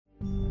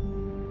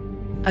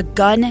a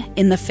gun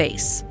in the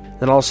face.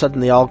 Then all of a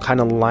sudden they all kind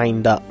of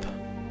lined up.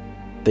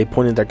 They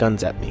pointed their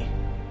guns at me.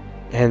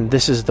 And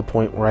this is the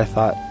point where I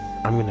thought,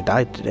 I'm going to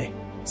die today.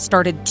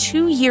 Started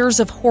 2 years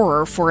of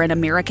horror for an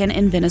American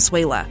in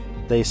Venezuela.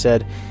 They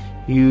said,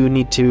 you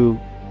need to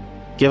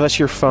give us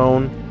your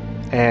phone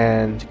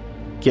and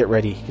get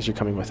ready because you're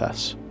coming with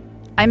us.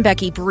 I'm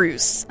Becky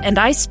Bruce, and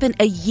I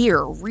spent a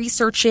year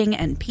researching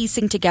and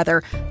piecing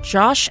together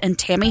Josh and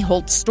Tammy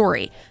Holt's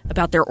story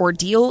about their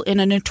ordeal in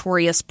a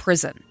notorious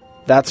prison.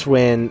 That's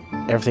when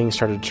everything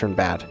started to turn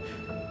bad.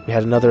 We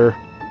had another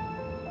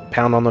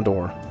pound on the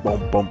door.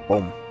 Boom, boom,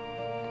 boom.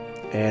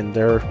 And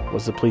there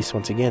was the police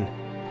once again.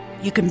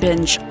 You can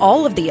binge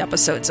all of the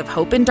episodes of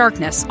Hope in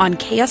Darkness on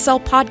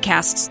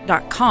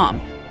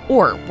KSLpodcasts.com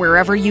or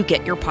wherever you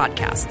get your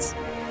podcasts.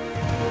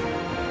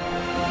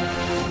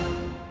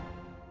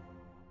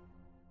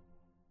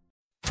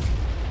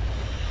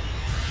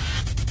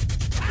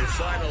 The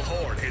final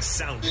horn has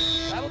sounded.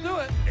 That'll do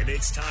it. And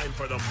it's time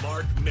for the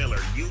Mark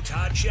Miller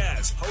Utah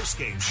Jazz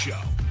postgame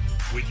show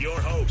with your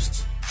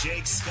hosts,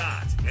 Jake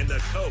Scott and the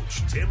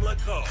coach, Tim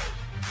LaCoe.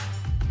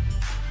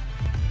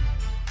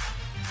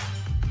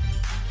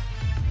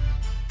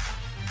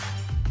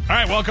 All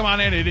right, welcome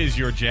on in. It is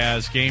your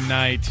Jazz game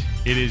night.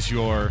 It is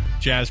your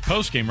Jazz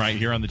postgame right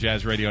here on the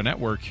Jazz Radio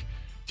Network.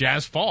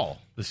 Jazz fall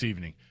this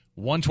evening.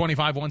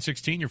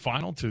 125-116, your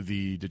final to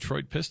the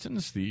Detroit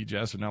Pistons. The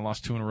Jazz have now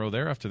lost 2 in a row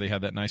there after they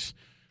had that nice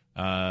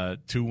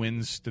 2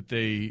 wins that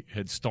they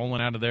had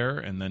stolen out of there,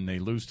 and then they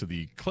lose to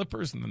the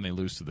Clippers, and then they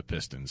lose to the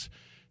Pistons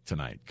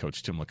tonight.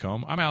 Coach Tim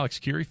LaComb. I'm Alex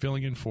Curie,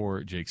 filling in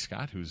for Jake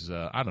Scott, who's,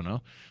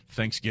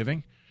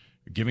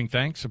 giving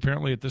thanks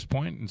apparently at this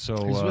point, and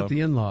so he's with the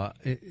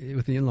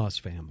in-laws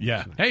family.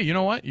 Yeah. Tonight. Hey, you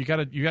know what? You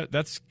got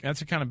that's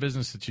the kind of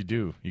business that you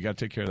do. You got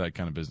to take care of that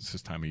kind of business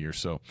this time of year.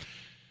 So,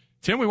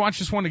 Tim, we watched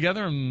this one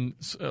together, and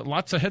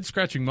lots of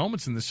head-scratching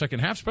moments in the second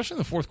half, especially in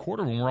the fourth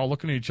quarter when we're all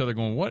looking at each other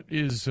going, what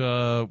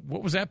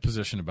was that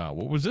possession about?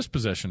 What was this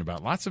possession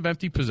about? Lots of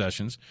empty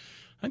possessions.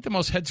 I think the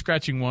most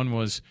head-scratching one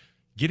was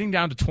getting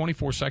down to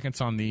 24 seconds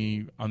on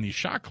the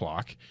shot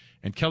clock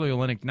and Kelly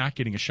Olynyk not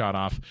getting a shot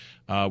off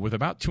with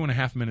about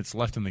 2.5 minutes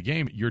left in the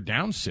game. You're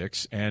down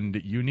 6, and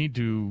you need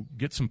to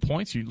get some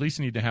points. You at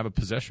least need to have a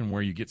possession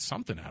where you get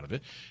something out of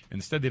it.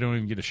 Instead, they don't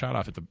even get a shot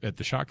off at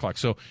the shot clock.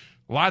 So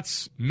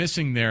lots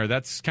missing there.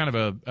 That's kind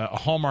of a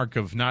hallmark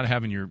of not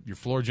having your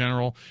floor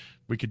general.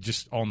 We could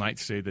just all night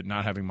say that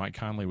not having Mike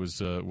Conley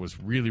was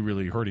really,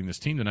 really hurting this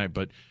team tonight,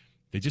 but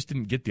they just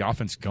didn't get the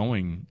offense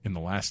going in the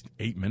last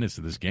 8 minutes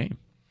of this game.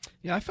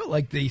 Yeah, I felt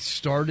like they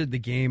started the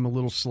game a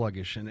little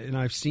sluggish, and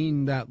I've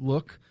seen that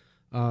look.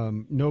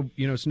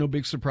 It's no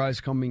big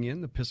surprise coming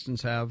in. The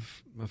Pistons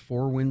have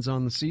 4 wins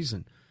on the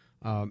season,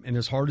 and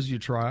as hard as you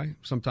try,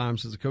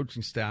 sometimes as a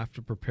coaching staff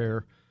to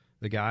prepare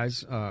the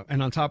guys,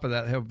 and on top of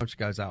that, they have a bunch of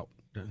guys out.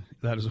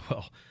 That as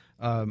well.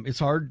 It's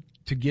hard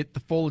to get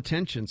the full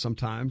attention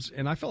sometimes,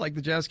 and I felt like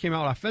the Jazz came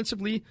out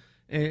offensively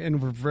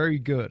and were very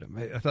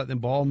good. I thought the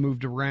ball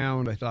moved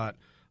around. I thought.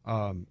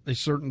 They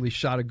certainly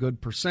shot a good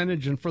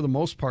percentage and for the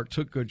most part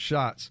took good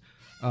shots.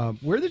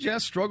 Where the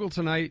Jazz struggled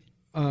tonight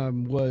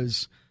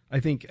was, I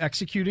think,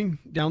 executing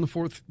down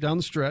the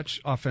stretch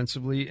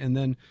offensively, and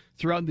then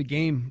throughout the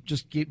game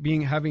just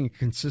having a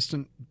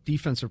consistent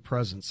defensive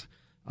presence.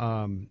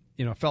 I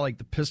felt like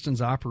the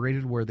Pistons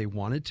operated where they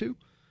wanted to.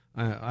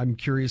 I'm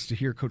curious to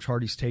hear Coach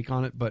Hardy's take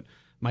on it, but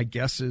my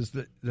guess is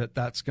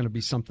that's going to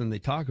be something they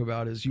talk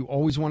about. Is you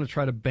always want to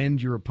try to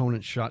bend your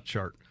opponent's shot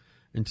chart.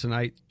 And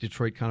tonight,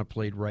 Detroit kind of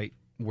played right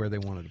where they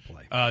wanted to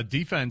play.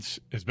 Defense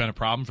has been a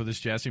problem for this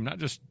Jazz team, not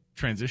just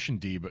transition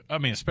D, but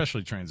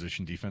especially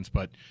transition defense,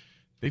 but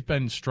they've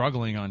been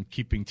struggling on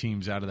keeping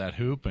teams out of that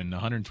hoop, and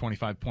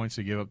 125 points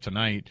they gave up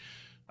tonight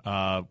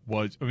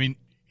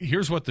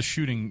here's what the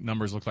shooting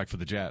numbers look like for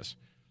the Jazz.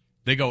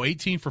 They go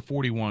 18 for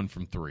 41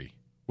 from 3,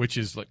 which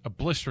is like a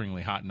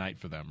blisteringly hot night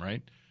for them,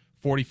 right?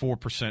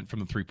 44% from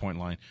the three-point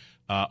line.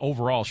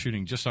 Overall,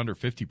 shooting just under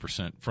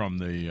 50% from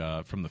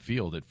the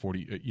field at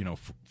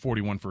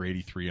 41 for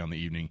 83 on the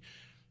evening.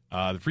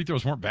 The free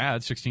throws weren't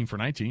bad, 16 for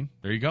 19.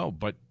 There you go.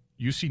 But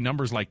you see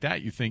numbers like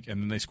that, you think, and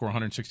then they score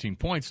 116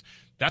 points.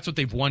 That's what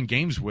they've won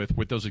games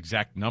with those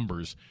exact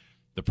numbers.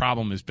 The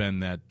problem has been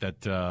that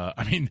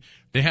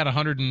they had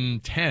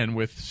 110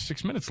 with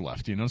 6 minutes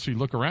left. So you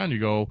look around, you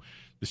go,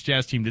 this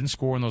Jazz team didn't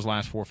score in those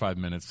last 4 or 5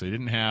 minutes. They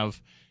didn't have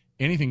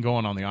anything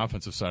going on the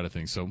offensive side of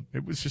things. So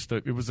it was just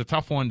it was a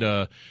tough one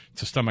to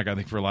stomach, I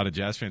think, for a lot of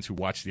Jazz fans who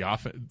watched the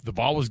offense. The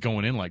ball was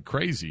going in like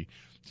crazy,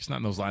 just not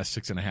in those last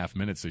 6.5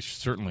 minutes. They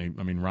certainly,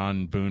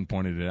 Ron Boone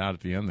pointed it out at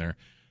the end there.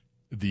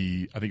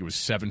 I think it was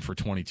 7 for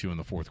 22 in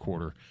the fourth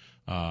quarter,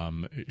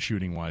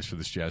 shooting-wise for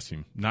this Jazz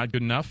team. Not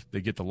good enough.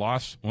 They get the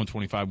loss,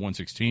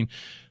 125-116.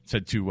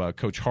 Said to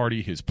Coach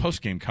Hardy, his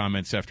post-game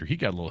comments after he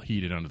got a little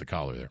heated under the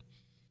collar there.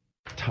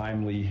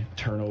 Timely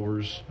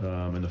turnovers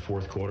in the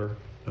fourth quarter.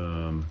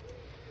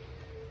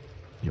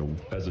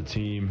 As a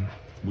team,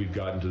 we've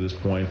gotten to this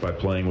point by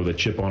playing with a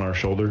chip on our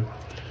shoulder,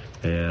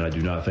 and I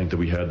do not think that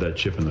we had that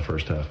chip in the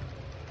first half.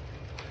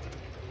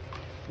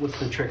 what's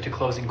the trick to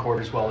closing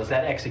quarters well? Is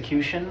that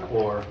execution,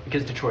 or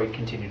because Detroit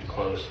continued to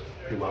close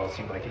pretty well, it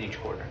seemed like in each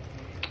quarter?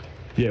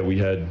 Yeah, we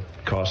had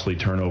costly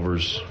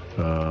turnovers,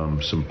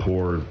 some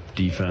poor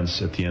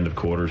defense at the end of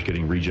quarters,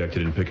 getting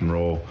rejected in pick and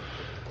roll.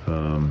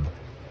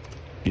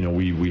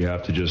 We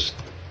have to just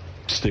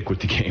stick with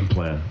the game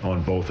plan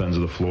on both ends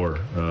of the floor.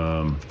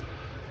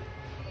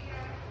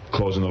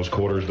 Closing those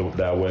quarters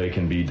that way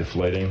can be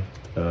deflating.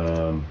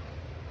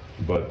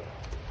 But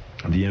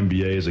the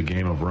NBA is a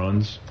game of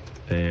runs,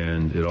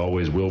 and it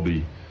always will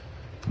be.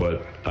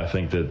 But I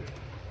think that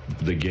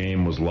the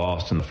game was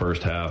lost in the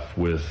first half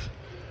with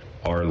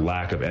our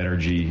lack of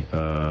energy,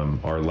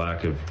 our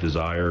lack of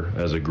desire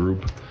as a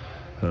group.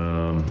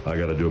 I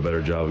got to do a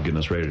better job of getting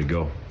us ready to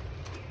go.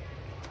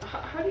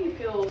 How do you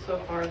feel so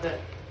far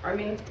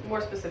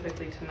more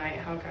specifically tonight,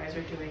 how guys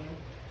are doing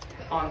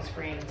on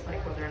screens,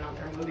 like whether or not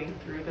they're moving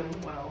through them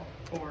well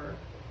or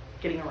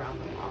getting around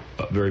them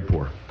well? Very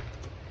poor.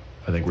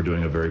 I think we're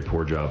doing a very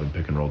poor job in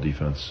pick and roll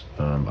defense.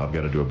 I've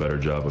got to do a better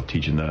job of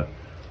teaching that.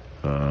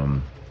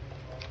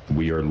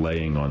 We are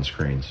laying on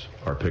screens.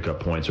 Our pickup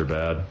points are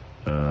bad.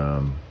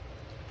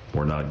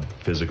 We're not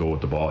physical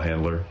with the ball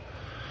handler.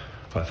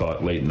 I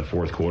thought late in the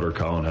fourth quarter,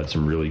 Colin had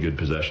some really good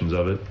possessions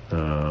of it.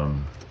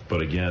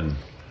 But again,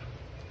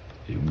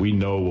 we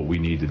know what we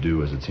need to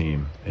do as a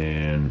team,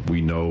 and we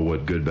know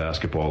what good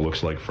basketball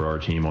looks like for our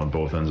team on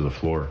both ends of the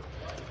floor.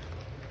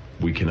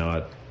 We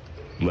cannot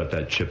let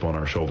that chip on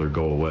our shoulder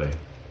go away,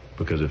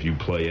 because if you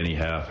play any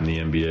half in the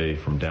NBA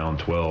from down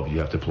 12, you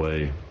have to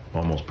play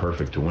almost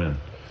perfect to win.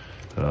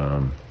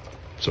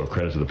 So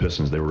credit to the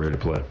Pistons, they were ready to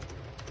play.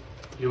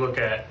 You look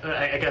at,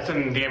 I guess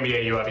in the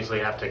NBA, you obviously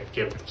have to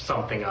give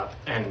something up,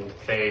 and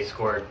they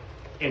scored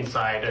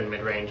inside and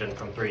mid-range and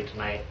from three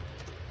tonight.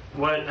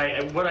 What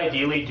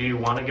ideally do you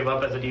want to give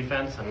up as a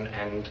defense,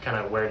 and kind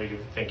of where do you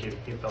think you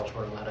fell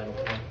short on that end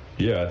today?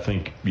 Yeah, I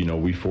think,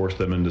 we forced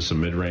them into some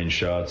mid-range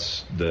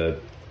shots that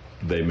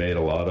they made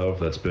a lot of.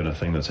 That's been a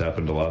thing that's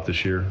happened a lot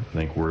this year. I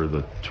think we're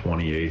the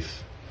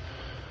 28th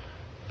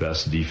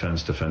best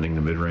defense defending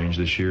the mid-range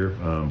this year,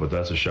 but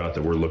that's a shot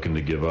that we're looking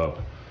to give up.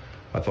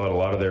 I thought a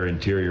lot of their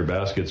interior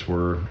baskets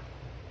were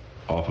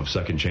off of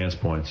second chance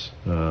points.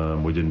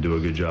 We didn't do a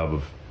good job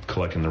of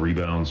collecting the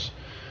rebounds.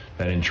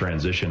 And in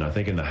transition, I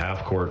think in the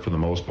half court, for the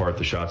most part,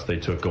 the shots they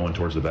took going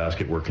towards the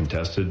basket were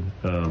contested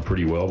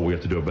pretty well, but we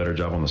have to do a better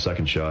job on the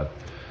second shot.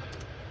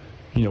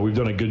 We've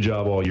done a good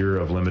job all year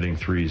of limiting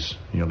threes.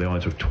 They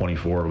only took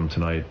 24 of them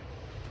tonight.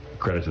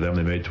 Credit to them,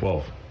 they made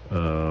 12,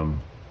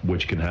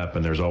 which can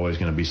happen. There's always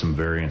going to be some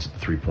variance at the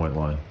three-point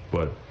line.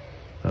 But,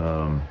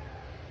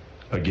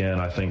 again,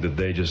 I think that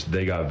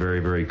they got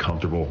very, very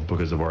comfortable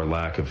because of our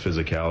lack of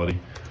physicality,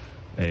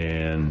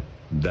 and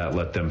that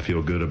let them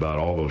feel good about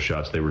all those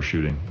shots they were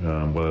shooting,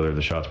 whether they're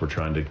the shots we're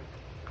trying to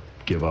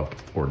give up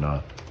or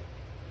not.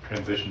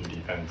 Transition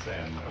defense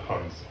and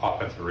opponents'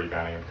 offensive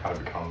rebounding have kind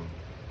of become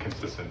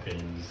consistent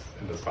themes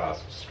in this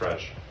last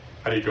stretch.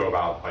 How do you go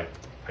about,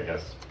 kind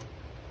of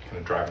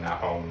driving that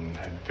home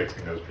and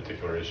fixing those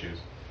particular issues?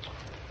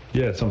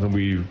 Yeah, it's something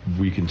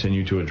we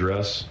continue to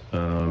address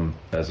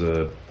as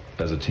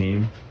a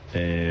team,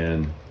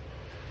 and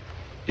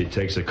it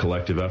takes a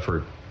collective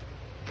effort.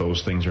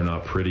 Those things are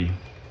not pretty.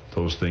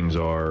 Those things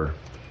are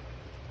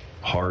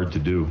hard to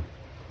do,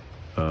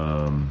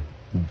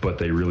 but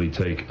they really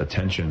take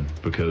attention,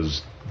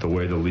 because the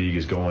way the league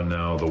is going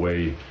now, the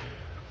way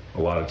a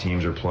lot of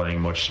teams are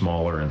playing much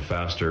smaller and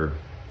faster,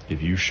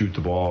 if you shoot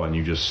the ball and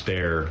you just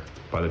stare,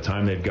 by the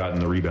time they've gotten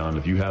the rebound,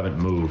 if you haven't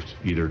moved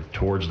either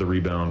towards the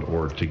rebound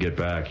or to get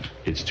back,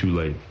 it's too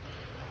late.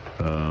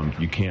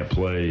 You can't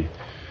play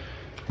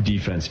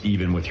defense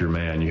even with your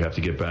man. You have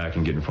to get back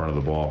and get in front of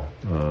the ball.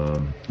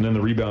 And then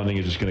the rebounding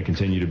is just going to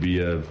continue to be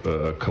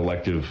a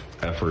collective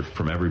effort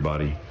from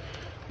everybody.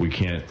 We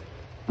can't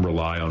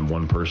rely on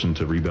one person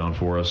to rebound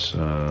for us.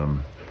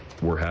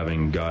 We're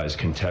having guys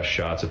contest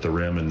shots at the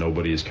rim, and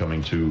nobody is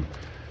coming to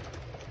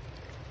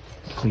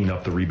clean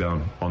up the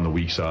rebound on the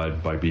weak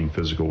side by being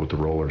physical with the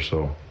roller.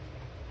 So,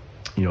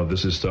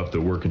 this is stuff that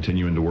we're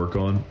continuing to work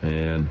on,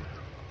 and,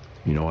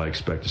 I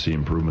expect to see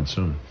improvement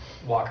soon.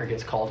 Walker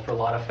gets called for a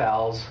lot of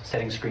fouls,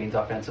 setting screens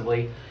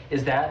offensively.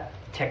 Is that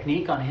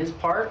technique on his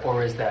part,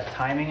 or is that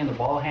timing in the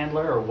ball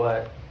handler, or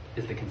what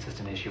is the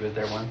consistent issue? Is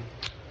there one?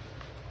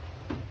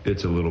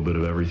 It's a little bit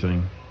of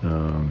everything.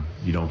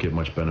 You don't get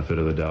much benefit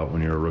of the doubt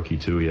when you're a rookie,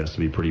 too. He has to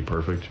be pretty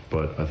perfect,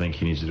 but I think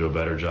he needs to do a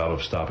better job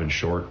of stopping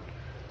short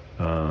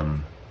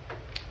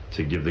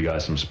to give the guy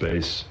some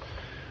space.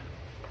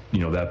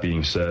 That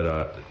being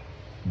said,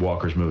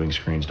 Walker's moving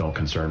screens don't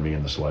concern me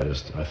in the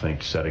slightest. I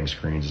think setting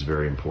screens is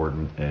very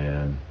important,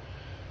 and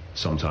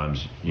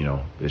sometimes,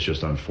 it's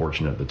just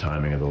unfortunate the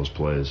timing of those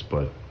plays,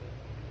 but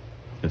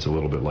it's a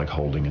little bit like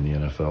holding in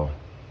the NFL.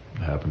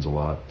 It happens a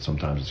lot.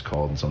 Sometimes it's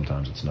called and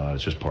sometimes it's not.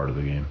 It's just part of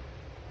the game.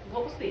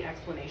 What was the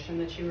explanation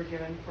that you were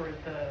given for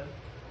the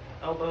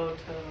elbow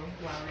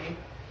to Lowry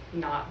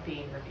not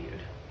being reviewed?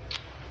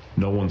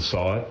 No one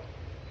saw it,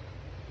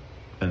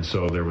 and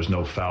so there was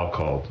no foul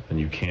called, and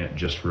you can't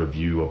just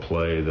review a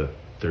play that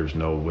there's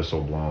no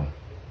whistle blown.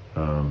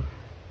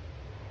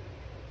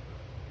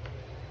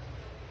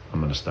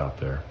 to stop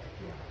there.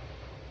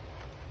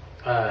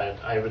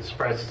 I was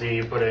surprised to see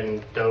you put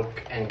in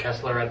Doak and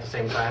Kessler at the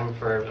same time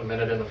for a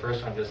minute in the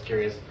first. I'm just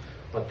curious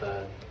what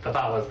the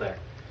thought was there.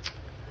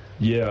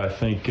 Yeah, I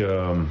think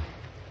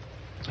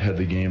had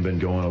the game been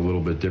going a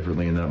little bit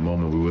differently in that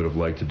moment, we would have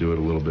liked to do it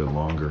a little bit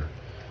longer.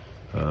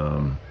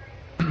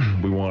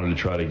 We wanted to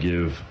try to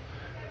give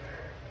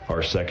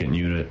our second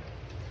unit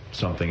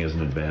something as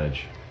an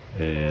advantage,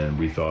 and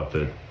we thought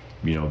that,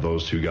 you know,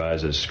 those two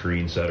guys as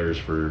screen setters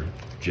for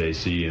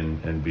JC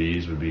and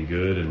Bees would be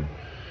good, and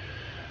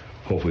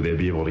hopefully they'd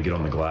be able to get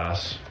on the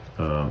glass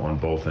on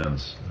both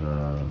ends.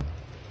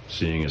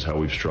 Seeing as how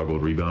we've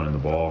struggled rebounding the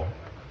ball,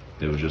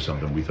 it was just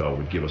something we thought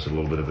would give us a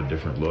little bit of a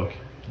different look,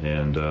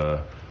 and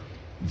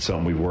it's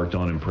something we've worked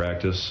on in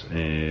practice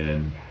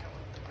and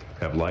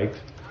have liked.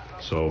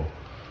 So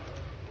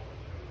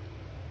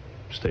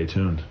stay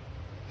tuned.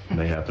 It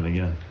may happen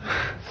again.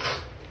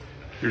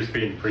 You were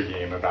speaking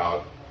pregame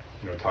about,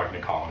 talking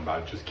to Colin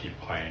about just keep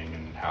playing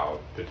and how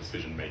the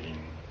decision making,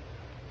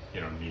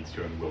 needs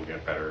to and will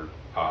get better.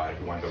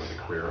 He went over the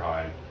career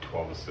high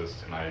 12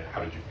 assists tonight.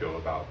 How did you feel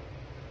about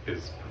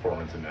his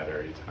performance in that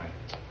area tonight?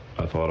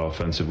 I thought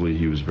offensively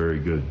he was very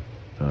good.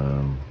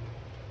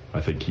 I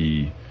think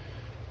he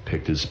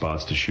picked his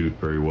spots to shoot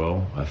very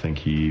well. I think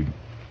he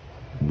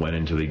went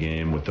into the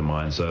game with the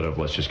mindset of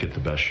let's just get the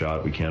best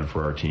shot we can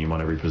for our team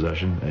on every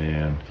possession,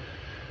 and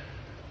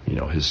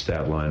his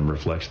stat line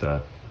reflects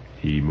that.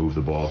 He moved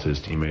the ball to his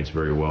teammates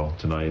very well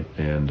tonight,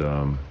 and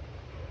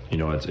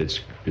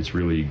it's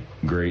really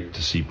great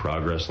to see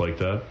progress like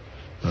that.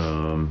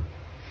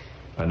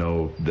 I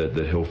know that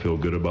he'll feel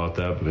good about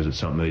that because it's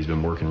something that he's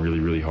been working really,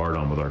 really hard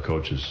on with our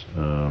coaches.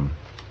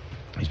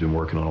 He's been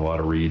working on a lot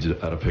of reads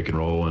out of pick and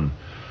roll and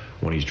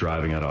when he's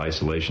driving out of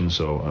isolation.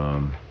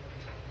 So,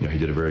 he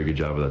did a very good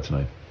job of that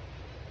tonight.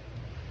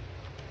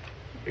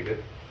 Very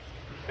good.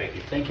 Thank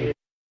you. Thank you.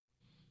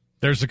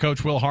 There's the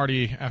coach, Will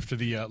Hardy, after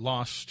the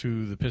loss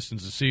to the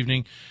Pistons this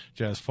evening.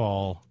 Jazz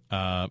fall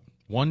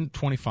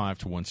 125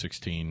 to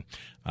 116.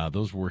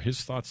 Those were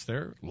his thoughts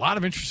there. A lot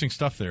of interesting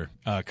stuff there.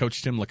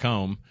 Coach Tim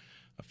Lacombe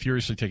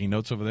furiously taking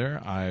notes over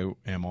there. I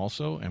am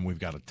also, and we've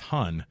got a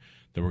ton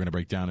that we're going to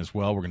break down as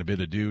well. We're going to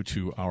bid adieu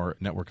to our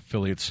network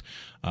affiliates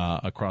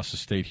across the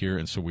state here,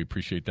 and so we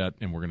appreciate that,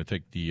 and we're going to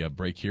take the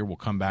break here. We'll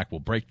come back.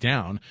 We'll break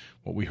down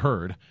what we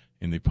heard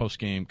in the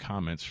post-game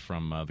comments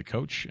from the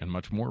coach and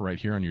much more right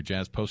here on your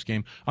Jazz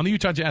post-game on the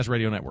Utah Jazz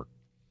Radio Network.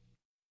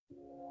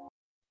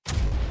 The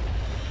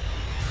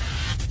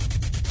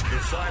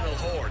final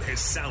horn has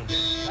sounded.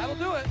 That'll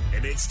do it.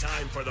 And it's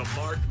time for the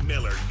Mark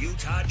Miller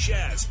Utah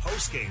Jazz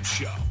postgame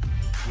show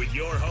with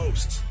your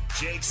hosts,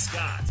 Jake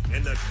Scott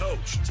and the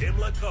coach, Tim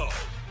Lacombe.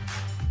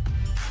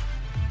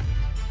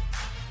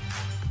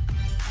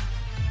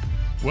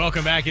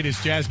 Welcome back. It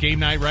is Jazz Game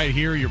Night right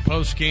here, your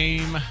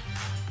postgame.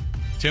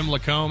 Tim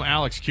Lacombe,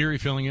 Alex Curie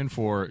filling in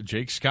for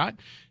Jake Scott.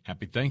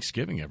 Happy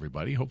Thanksgiving,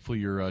 everybody. Hopefully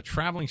you're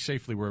traveling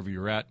safely wherever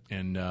you're at.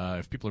 And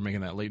if people are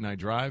making that late-night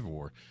drive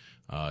or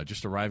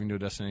just arriving to a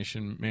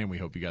destination, man, we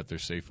hope you got there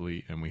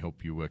safely, and we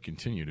hope you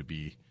continue to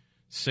be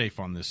safe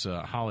on this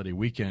holiday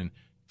weekend.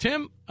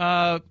 Tim,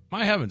 my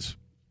heavens,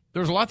 there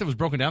was a lot that was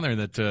broken down there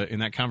in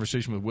that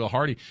conversation with Will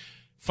Hardy.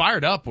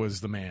 Fired up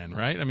was the man,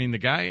 right? I mean, the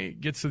guy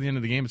gets to the end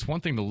of the game. It's one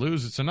thing to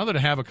lose. It's another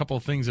to have a couple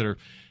of things that are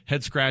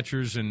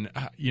head-scratchers. And,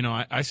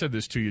 I said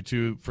this to you,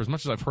 too. For as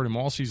much as I've heard him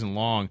all season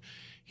long,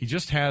 he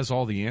just has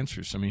all the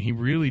answers. I mean, he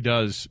really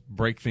does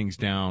break things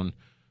down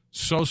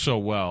so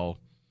well.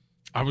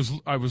 I was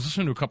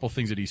listening to a couple of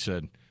things that he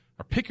said.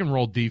 Our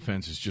pick-and-roll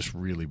defense is just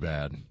really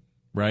bad,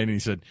 right? And he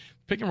said,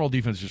 pick-and-roll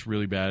defense is just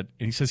really bad.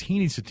 And he says he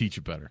needs to teach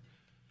it better.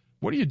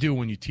 What do you do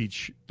when you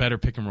teach better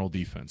pick-and-roll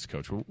defense,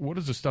 Coach? What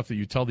is the stuff that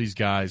you tell these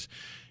guys,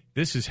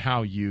 this is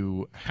how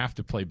you have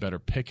to play better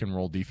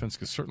pick-and-roll defense?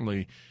 Because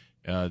certainly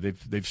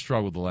they've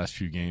struggled the last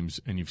few games,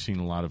 and you've seen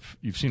a lot of.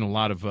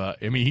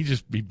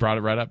 He brought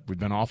it right up. We've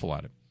been awful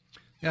at it.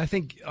 Yeah, I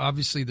think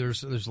obviously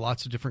there's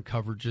lots of different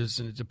coverages,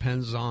 and it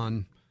depends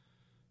on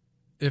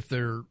if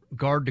they're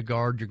guard to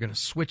guard, you're going to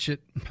switch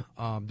it.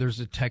 There's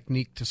a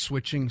technique to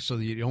switching so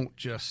that you don't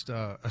just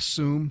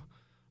assume.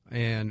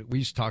 And we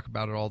used to talk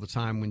about it all the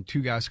time. When two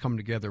guys come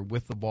together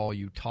with the ball,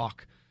 you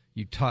talk,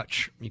 you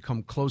touch, you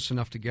come close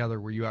enough together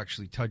where you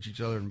actually touch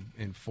each other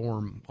and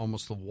form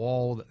almost a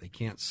wall that they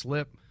can't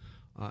slip.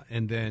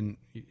 And then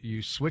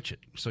you switch it.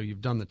 So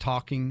you've done the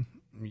talking,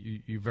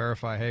 you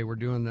verify, hey, we're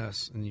doing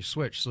this, and you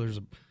switch. So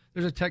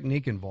there's a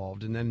technique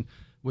involved. And then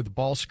with the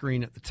ball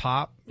screen at the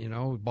top,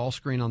 ball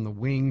screen on the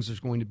wings,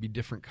 there's going to be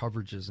different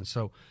coverages. And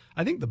so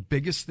I think the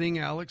biggest thing,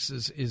 Alex,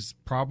 is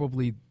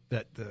probably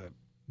that the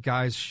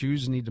guys'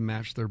 shoes need to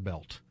match their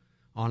belt,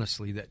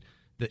 honestly, that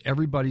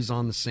everybody's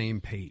on the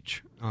same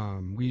page.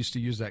 We used to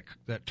use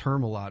that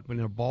term a lot. But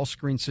in a ball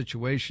screen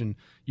situation,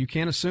 you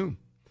can't assume.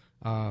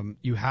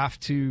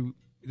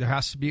 There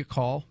has to be a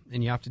call,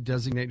 and you have to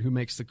designate who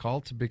makes the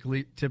call.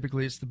 Typically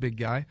it's the big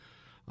guy.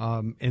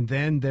 And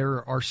then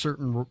there are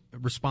certain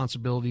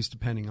responsibilities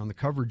depending on the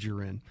coverage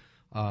you're in.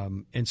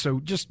 And so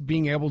just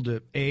being able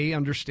to, A,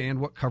 understand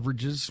what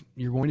coverages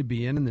you're going to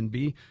be in, and then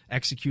B,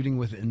 executing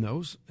within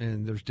those.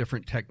 And there's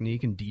different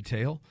technique and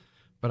detail.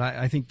 But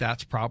I think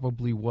that's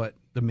probably what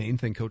the main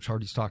thing Coach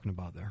Hardy's talking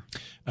about there.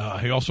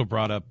 He also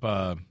brought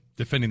up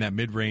defending that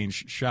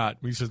mid-range shot.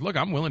 He says, look,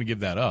 I'm willing to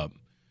give that up.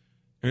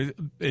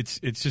 It's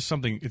just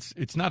something,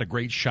 it's not a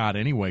great shot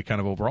anyway,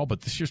 kind of overall,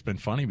 but this year's been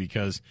funny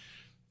because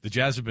the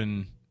Jazz have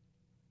been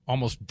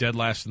almost dead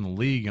last in the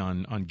league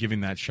on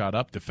giving that shot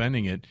up,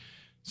 defending it.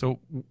 So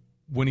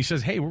when he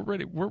says, hey, we're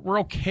ready, we're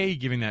okay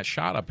giving that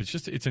shot up,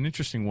 it's an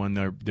interesting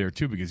one there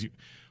too, because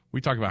we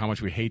talk about how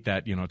much we hate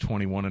that,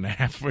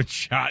 21.5-foot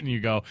shot, and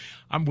you go,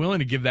 I'm willing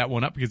to give that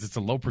one up because it's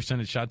a low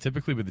percentage shot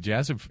typically, but the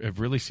Jazz have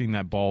really seen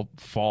that ball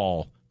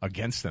fall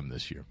against them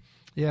this year.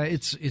 Yeah,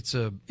 it's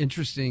a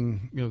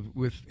interesting,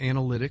 with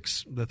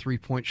analytics, the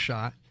 3-point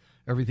shot,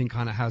 everything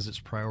kind of has its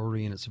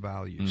priority and its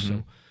value. Mm-hmm.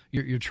 So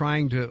you're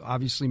trying to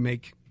obviously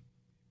make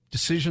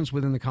decisions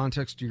within the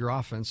context of your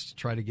offense to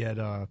try to get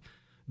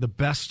the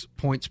best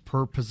points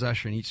per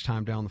possession each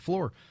time down the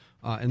floor.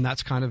 And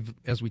that's kind of,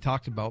 as we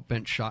talked about,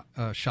 bench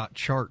shot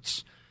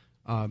charts.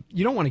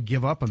 You don't want to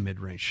give up a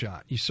mid-range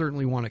shot. You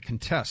certainly want to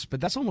contest,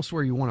 but that's almost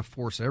where you want to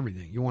force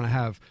everything. You want to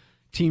have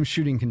teams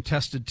shooting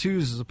contested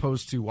twos as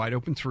opposed to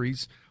wide-open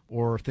threes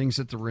or things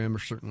at the rim, or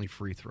certainly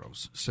free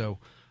throws. So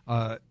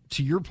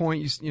to your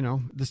point,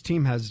 this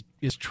team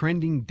is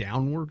trending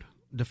downward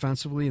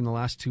defensively in the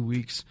last 2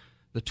 weeks,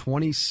 the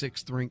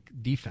 26th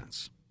ranked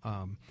defense.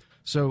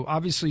 So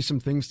obviously some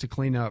things to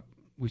clean up.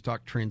 We've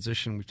talked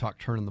transition. We've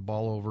talked turning the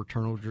ball over.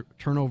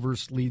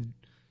 Turnovers lead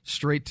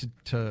straight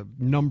to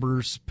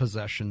numbers,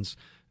 possessions,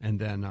 and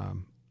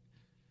then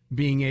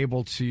being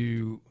able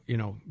to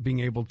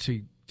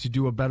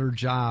do a better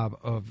job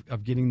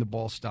of getting the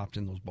ball stopped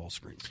in those ball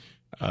screens.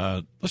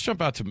 Let's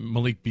jump out to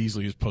Malik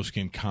Beasley, his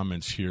post-game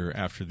comments here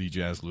after the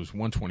Jazz lose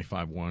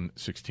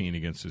 125-116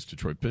 against this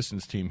Detroit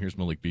Pistons team. Here's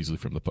Malik Beasley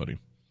from the podium.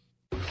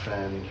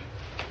 And,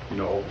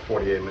 over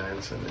 48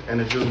 minutes.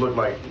 And it just looked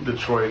like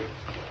Detroit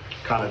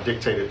kind of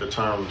dictated the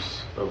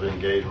terms of the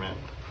engagement,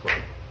 for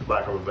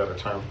lack of a better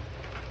term.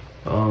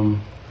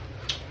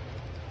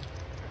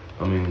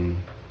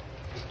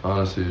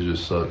 Honestly, it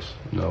just sucks.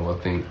 I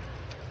think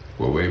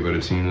we're way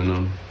better team than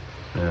them.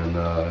 And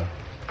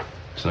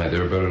tonight they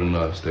were better than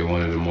us. They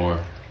wanted it more.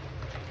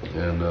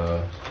 And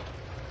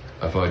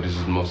I feel like this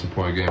is the most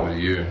important game of the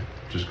year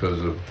just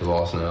because of the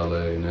loss in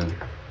L.A. And then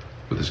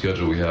with the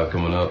schedule we have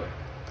coming up,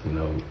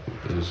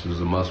 this was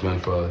a must-win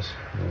for us.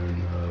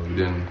 And we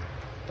didn't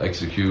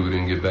execute, we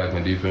didn't get back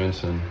in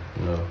defense, and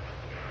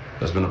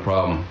that's been a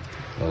problem.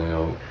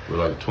 We're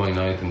like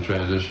 29th in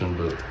transition,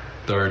 but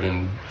third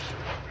in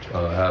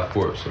half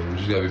court. So we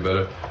just gotta be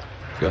better.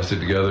 We gotta stick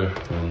together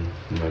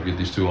and get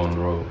these two on the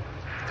road.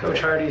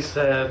 Coach Hardy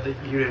said that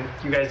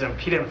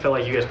he didn't feel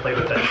like you guys played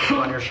with that chip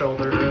on your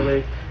shoulder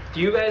really. Do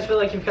you guys feel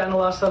like you've kind of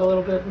lost that a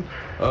little bit?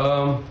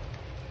 I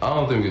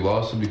don't think we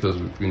lost it because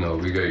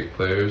we great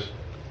players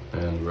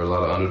and we're a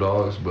lot of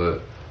underdogs,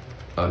 but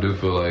I do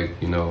feel like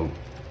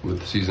with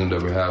the season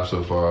that we have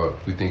so far,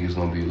 we think it's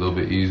going to be a little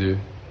bit easier,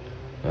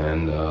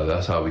 and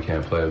that's how we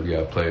can't play. We got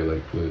to play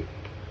with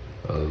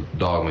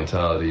dog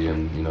mentality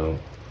and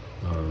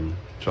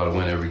try to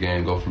win every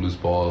game, go for loose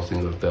balls,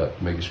 things like that,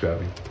 make it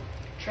scrappy.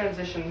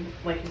 Transition,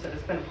 like you said,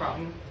 it's been a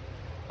problem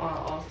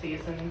all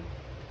season.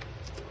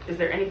 Is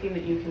there anything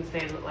that you can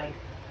say that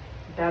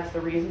that's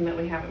the reason that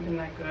we haven't been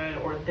that good,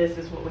 or this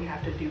is what we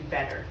have to do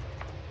better?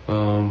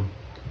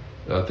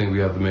 I think we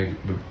have to make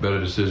better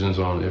decisions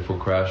on if we're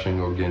crashing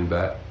or getting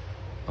back.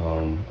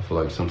 I feel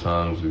like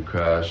sometimes we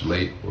crash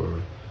late,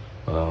 or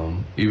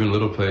even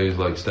little plays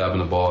like stabbing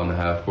the ball in the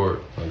half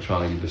court, like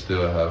trying to get the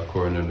steal at half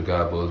court and then the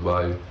guy blows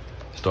by you.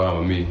 Starting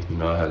with me,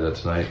 I had that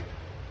tonight.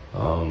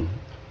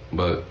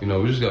 But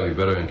we just gotta be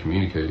better and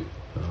communicate.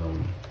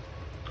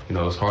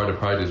 It's hard to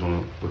practice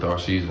with our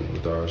season,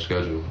 with our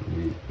schedule.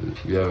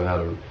 We haven't had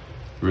a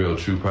real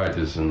true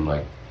practice in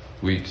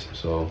weeks,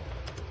 so.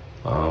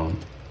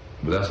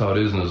 But that's how it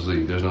is in this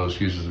league. There's no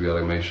excuses. We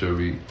gotta make sure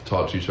we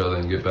talk to each other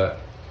and get back.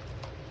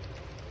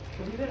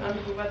 Have you been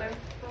under the weather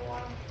for a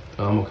while?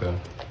 I'm okay.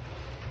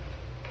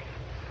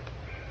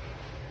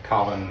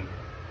 Colin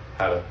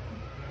had a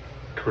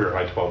career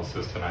high 12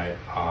 assists tonight.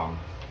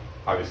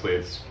 Obviously,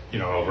 it's a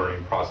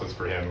learning process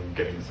for him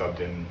getting subbed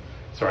in,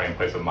 starting in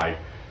place of Mike.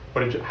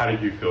 How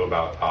did you feel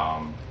about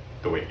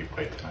the way he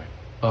played tonight?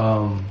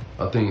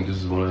 I think this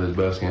is one of his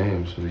best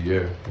games of the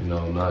year.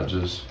 Not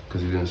just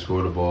because he didn't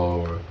score the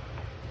ball or.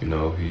 He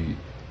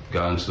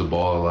got into the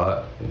ball a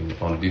lot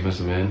on the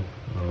defensive end,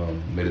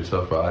 made it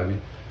tough for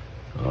Ivy.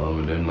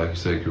 And then, like you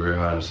said, career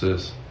high in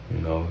assists.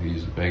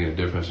 He's making a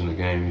difference in the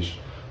game. He's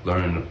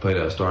learning to play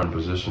that starting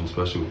position,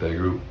 especially with that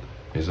group.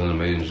 He's done an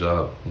amazing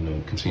job.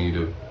 Continue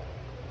to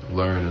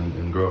learn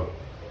and grow.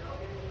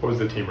 What was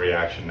the team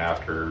reaction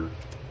after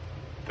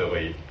the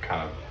late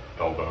kind of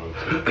elbow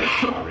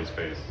to Ivy's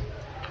face?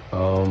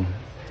 I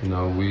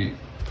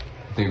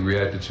think we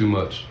reacted too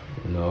much.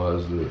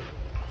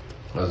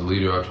 As a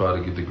leader, I try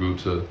to get the group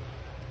to,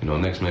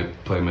 next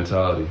play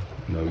mentality.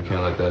 We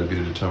can't let that be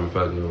the determining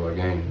factor of our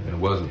game, and it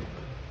wasn't.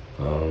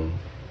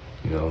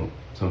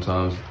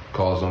 Sometimes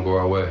calls don't go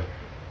our way,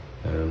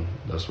 and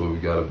that's where we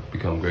got to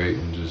become great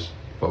and just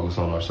focus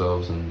on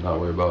ourselves and not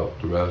worry about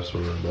the refs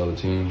or the other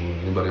team or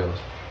anybody else.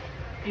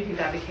 Do you think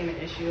that became an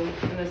issue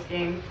in this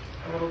game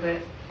a little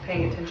bit,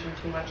 paying attention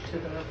too much to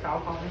the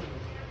foul calling?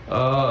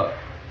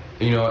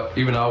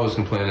 Even I was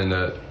complaining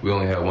that we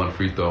only had one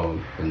free throw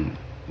and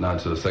not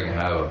until the second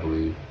half, I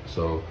believe.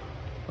 So,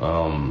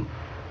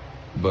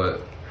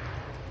 but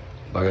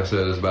like I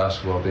said, it's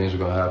basketball. Things are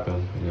going to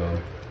happen.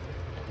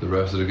 The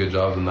refs did a good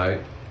job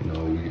tonight.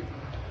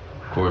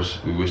 Of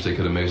course, we wish they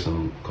could have made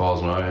some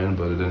calls on our end,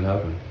 but it didn't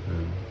happen.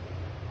 And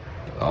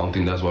I don't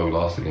think that's why we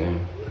lost the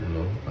game.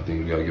 I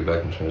think we got to get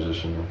back in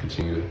transition and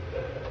continue to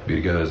be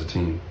together as a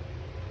team.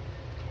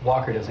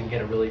 Walker doesn't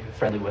get a really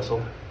friendly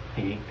whistle.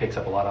 He picks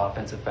up a lot of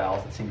offensive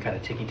fouls that seem kind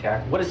of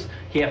ticky-tack. What does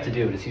he have to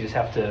do? Does he just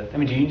have to – do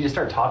you need to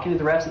start talking to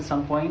the refs at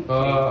some point?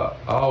 I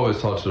always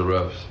talk to the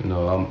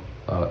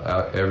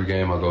refs. Every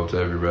game I go up to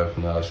every ref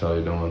and ask how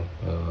they're doing.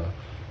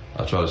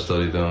 I try to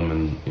study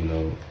them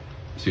and,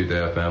 see if they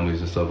have families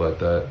and stuff like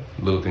that,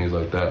 little things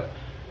like that.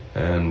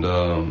 And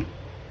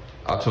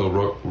I told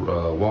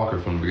Walker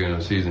from the beginning of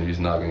the season he's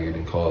not going to get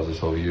any calls this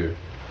whole year.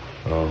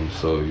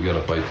 So you got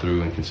to fight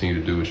through and continue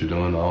to do what you're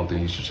doing. I don't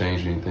think he should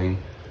change anything.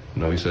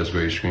 He sets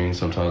great screens.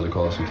 Sometimes they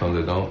call, sometimes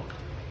they don't.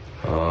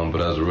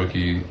 But as a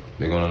rookie,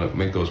 they're going to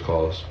make those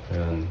calls.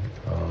 And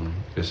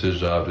it's his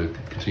job to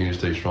continue to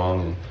stay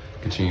strong and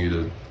continue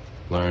to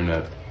learn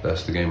that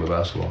that's the game of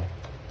basketball.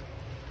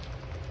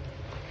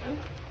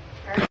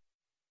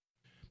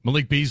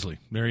 Malik Beasley,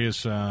 there he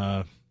is.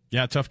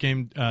 Tough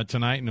game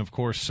tonight. And, of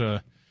course,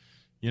 it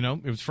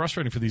was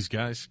frustrating for these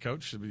guys,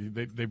 Coach.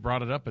 They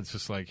brought it up. It's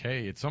just like,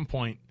 hey, at some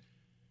point,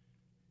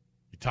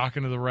 you're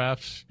talking to the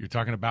refs, you're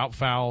talking about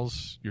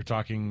fouls, you're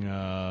talking,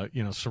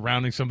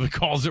 surrounding some of the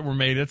calls that were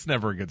made. It's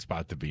never a good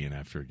spot to be in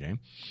after a game.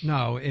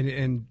 No,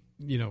 and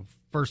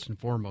first and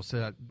foremost,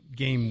 that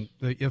game,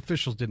 the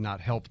officials did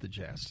not help the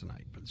Jazz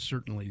tonight, but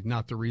certainly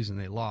not the reason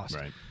they lost.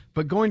 Right.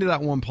 But going to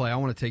that one play, I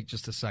want to take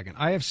just a second.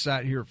 I have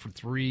sat here for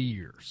 3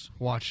 years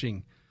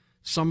watching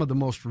some of the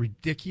most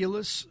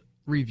ridiculous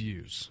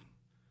reviews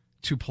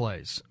to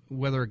plays,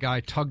 whether a guy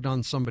tugged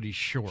on somebody's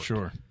short.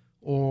 Sure.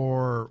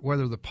 Or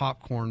whether the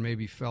popcorn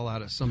maybe fell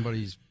out of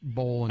somebody's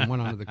bowl and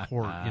went onto the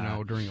court,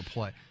 during a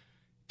play.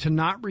 To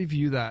not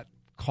review that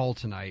call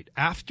tonight,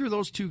 after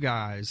those two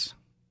guys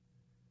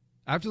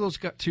had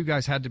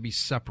to be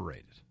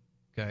separated,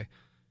 okay?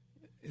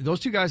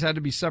 Those two guys had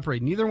to be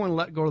separated. Neither one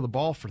let go of the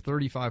ball for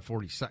 35,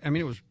 40 seconds.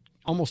 It was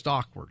almost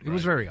awkward. It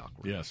was very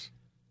awkward. Yes.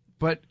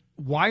 But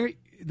why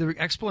the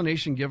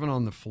explanation given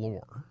on the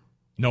floor?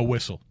 No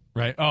whistle,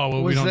 right? Oh,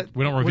 well, we don't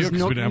review it because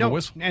we didn't have a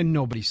whistle. And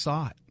nobody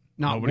saw it.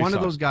 Nobody one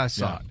of those guys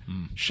saw it.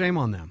 Shame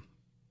on them.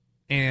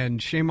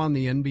 And shame on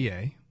the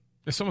NBA.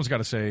 Someone's got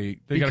to say,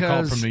 they got to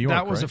call it from New York,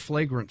 that was a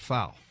flagrant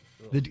foul.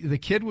 The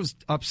kid was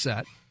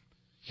upset,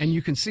 and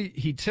you can see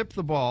he tipped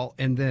the ball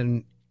and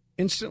then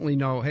instantly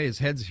know, hey, his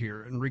head's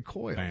here, and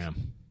recoiled.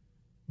 Bam.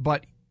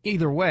 But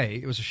either way,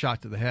 it was a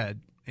shot to the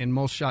head, and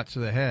most shots to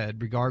the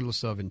head,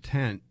 regardless of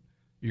intent,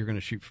 you're going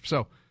to shoot.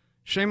 So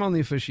shame on the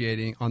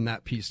officiating on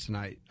that piece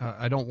tonight.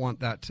 I don't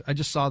want that. I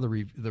just saw the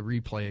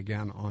replay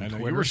again on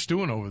Twitter. You were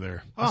stewing over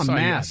there. Oh,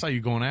 man. I saw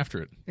you going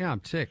after it. Yeah, I'm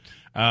ticked.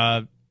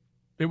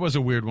 It was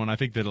a weird one. I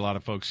think that a lot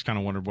of folks kind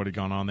of wondered what had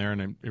gone on there,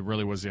 and it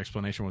really was the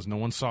explanation was no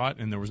one saw it,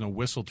 and there was no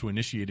whistle to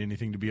initiate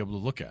anything to be able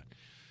to look at.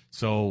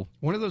 So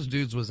one of those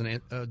dudes was a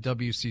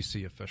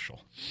WCC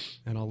official,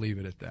 and I'll leave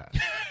it at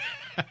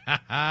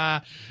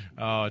that.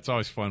 Oh, it's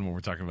always fun when we're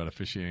talking about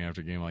officiating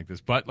after a game like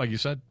this. But like you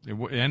said, it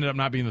ended up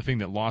not being the thing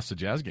that lost the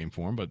Jazz game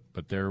for him.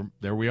 But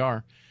there we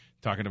are,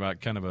 talking about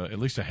kind of at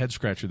least a head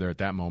scratcher there at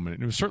that moment.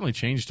 And it was certainly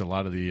changed a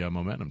lot of the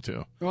momentum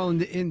too. Well,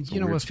 and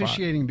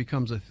officiating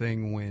becomes a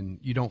thing when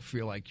you don't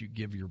feel like you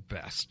give your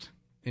best,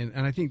 and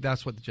I think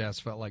that's what the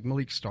Jazz felt like.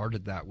 Malik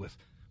started that with,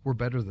 we're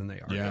better than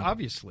they are. Yeah.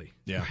 Obviously.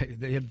 Yeah. Right?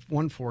 They had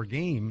won 4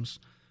 games,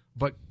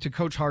 but to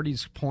Coach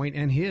Hardy's point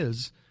and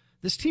his,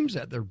 this team's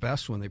at their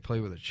best when they play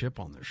with a chip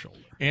on their shoulder.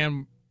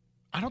 And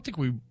I don't think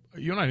you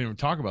and I didn't even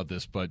talk about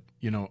this, but,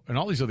 in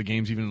all these other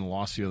games, even in the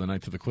loss the other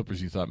night to the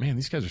Clippers, you thought, man,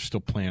 these guys are still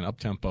playing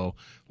up-tempo,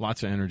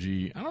 lots of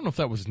energy. I don't know if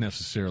that was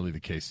necessarily the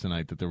case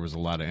tonight, that there was a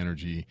lot of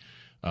energy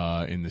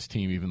in this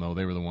team, even though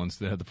they were the ones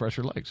that had the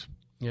fresher legs.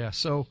 Yeah,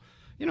 so,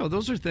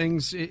 those are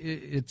things,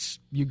 it's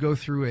you go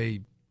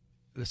through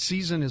the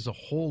season is a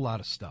whole lot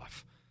of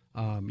stuff.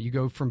 You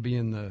go from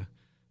being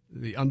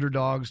the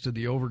underdogs to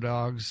the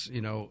overdogs,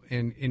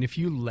 and if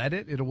you let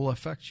it will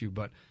affect you.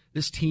 But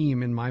this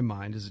team, in my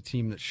mind, is a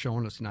team that's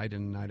shown us night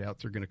in and night out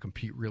they're going to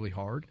compete really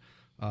hard.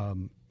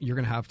 You're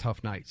going to have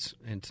tough nights,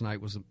 and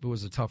tonight was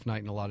a tough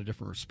night in a lot of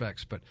different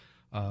respects. But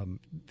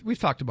we've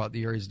talked about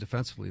the areas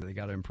defensively they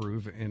got to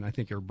improve, and I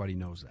think everybody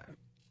knows that.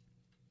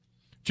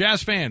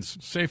 Jazz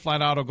fans, Safe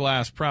Flight Auto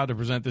Glass, proud to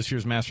present this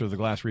year's Master of the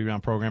Glass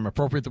Rebound Program.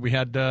 Appropriate that we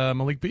had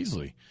Malik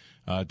Beasley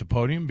at the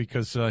podium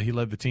because he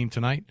led the team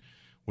tonight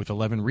with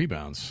 11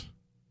 rebounds.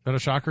 that a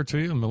shocker to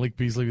you? Malik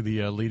Beasley,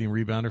 the leading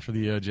rebounder for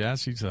the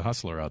Jazz, he's a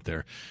hustler out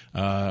there.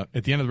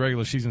 At the end of the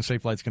regular season,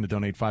 Safe Flight's going to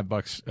donate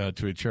 $5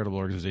 to a charitable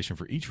organization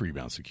for each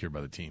rebound secured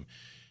by the team.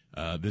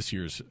 This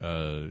year's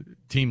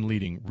team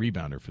leading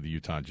rebounder for the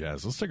Utah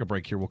Jazz. Let's take a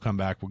break here. We'll come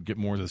back. We'll get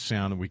more of the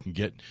sound that we can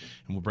get,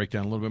 and we'll break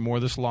down a little bit more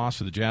of this loss.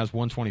 So the Jazz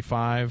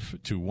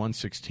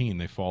 125-116.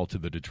 They fall to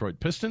the Detroit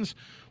Pistons.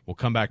 We'll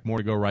come back. More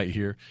to go right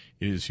here.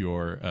 It is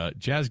your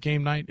Jazz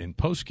game night and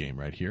post game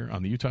right here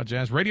on the Utah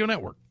Jazz Radio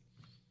Network.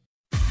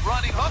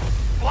 Running hook,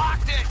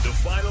 blocked it. The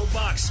final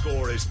box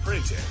score is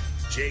printed.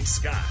 Jake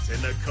Scott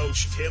and the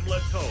coach Tim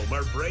Lacombe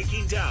are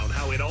breaking down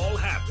how it all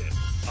happened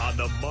on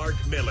the Mark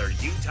Miller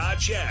Utah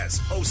Jazz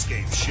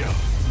postgame show.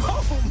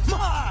 Oh,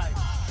 my!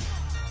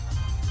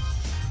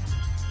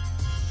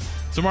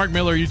 So Mark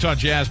Miller, Utah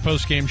Jazz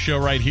postgame show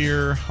right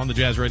here on the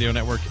Jazz Radio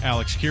Network.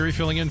 Alex Curie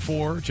filling in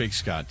for Jake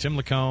Scott. Tim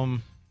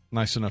Lacombe,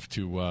 nice enough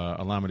to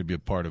allow me to be a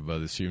part of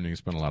this evening.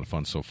 It's been a lot of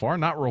fun so far.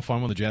 Not real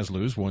fun when the Jazz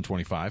lose,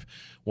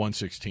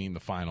 125-116, the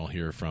final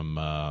here from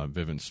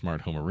Vivint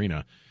Smart Home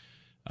Arena.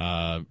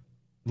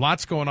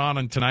 Lots going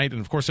on tonight, and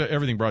of course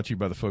everything brought to you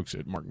by the folks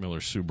at Mark Miller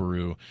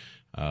Subaru.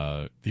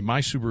 The My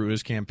Subaru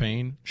Is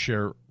campaign.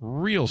 Share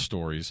real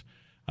stories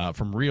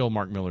from real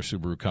Mark Miller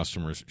Subaru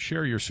customers.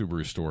 Share your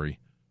Subaru story.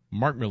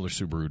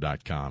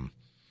 MarkMillerSubaru.com.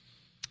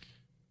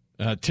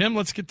 Tim,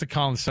 let's get to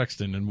Colin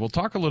Sexton, and we'll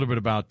talk a little bit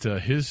about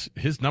his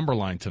number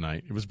line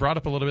tonight. It was brought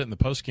up a little bit in the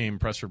post-game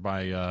presser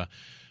by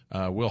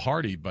Will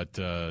Hardy, but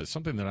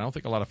something that I don't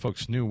think a lot of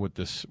folks knew what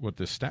this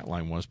stat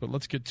line was. But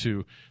let's get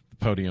to the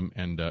podium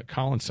and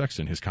Colin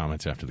Sexton, his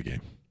comments after the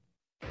game.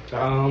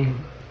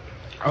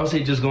 I would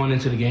say just going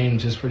into the game,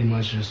 just pretty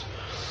much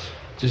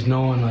just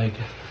knowing, like,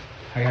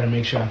 I got to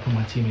make sure I put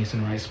my teammates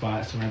in the right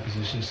spots, the right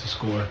positions to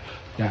score.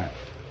 Got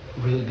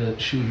really good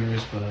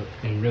shooters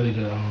and really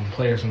good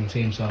players on the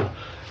team. So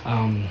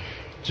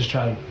just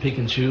try to pick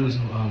and choose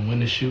when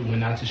to shoot,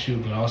 when not to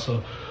shoot, but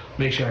also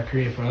make sure I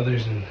create for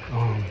others. And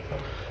I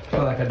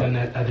feel like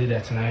I did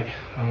that tonight.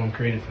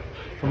 Created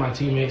for my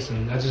teammates,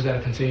 and I just got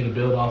to continue to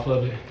build off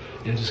of it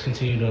and just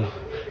continue to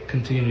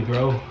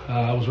grow.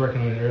 I was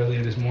working on it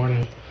earlier this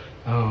morning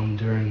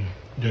during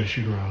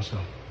shoot around. So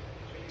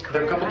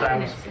there were a couple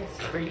times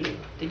for you.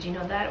 Did you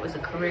know that it was a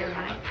career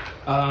high?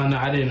 No,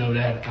 I didn't know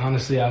that.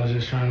 Honestly, I was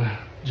just trying to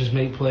just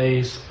make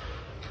plays.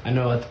 I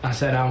know I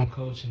sat down with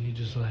coach, and he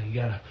just like, you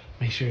gotta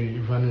make sure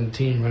you're running the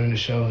team, running the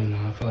show, and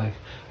I feel like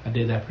I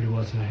did that pretty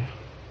well tonight.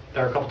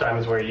 There were a couple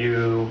times where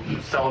you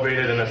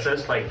celebrated an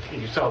assist, like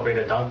you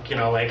celebrated a dunk,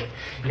 like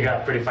you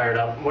got pretty fired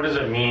up. What does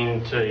it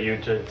mean to you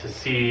to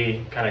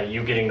see kind of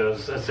you getting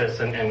those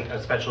assists and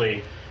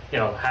especially,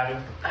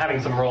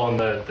 having some role in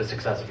the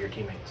success of your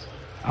teammates?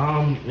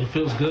 It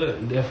feels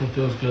good. It definitely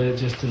feels good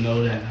just to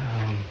know that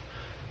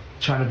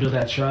trying to build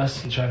that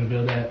trust and trying to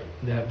build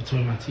that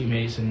between my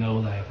teammates and know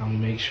like I'm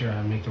going to make sure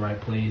I make the right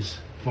plays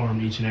for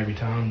them each and every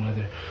time,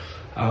 whether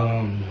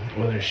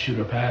it's shoot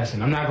or pass.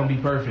 And I'm not going to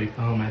be perfect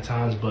at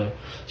times, but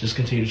just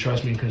continue to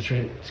trust me and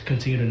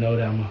continue to know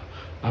that I'm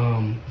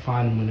going to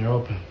find them when they're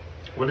open.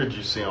 What did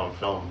you see on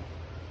film,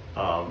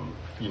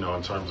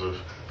 in terms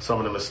of some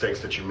of the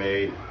mistakes that you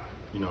made,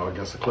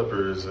 against the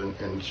Clippers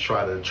and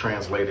try to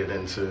translate it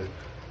into,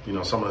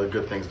 some of the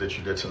good things that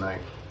you did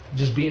tonight?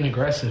 Just being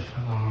aggressive.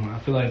 I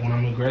feel like when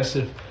I'm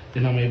aggressive,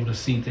 then I'm able to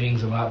see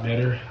things a lot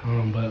better.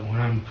 But when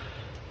I'm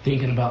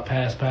thinking about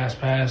pass,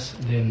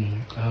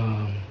 then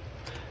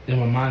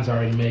my mind's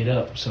already made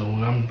up. So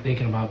when I'm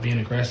thinking about being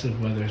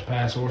aggressive, whether it's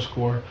pass or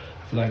score,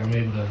 I feel like I'm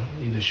able to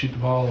either shoot the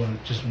ball or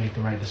just make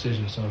the right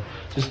decision. So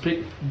just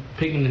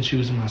picking and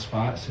choosing my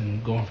spots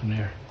and going from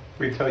there.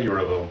 We tell you were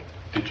a little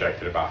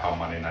dejected about how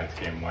Monday night's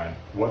game went.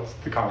 What's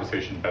the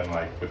conversation been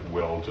like with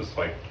Will? Just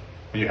like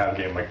when you have a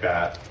game like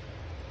that,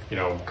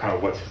 kind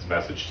of what's his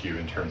message to you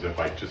in terms of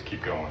like just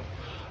keep going?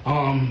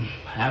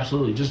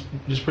 Absolutely. Just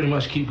pretty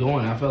much keep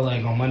going. I felt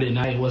like on Monday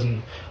night it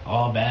wasn't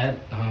all bad.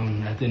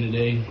 At the end of the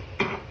day,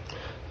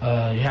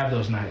 you have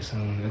those nights.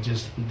 I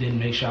just didn't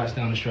make shots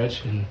down the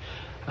stretch,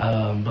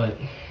 but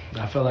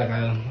I felt like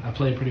I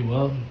played pretty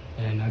well,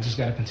 and I just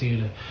got to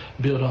continue to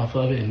build off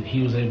of it. And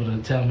he was able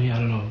to tell me, I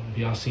don't know if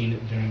y'all seen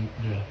it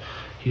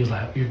he was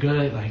like, "You're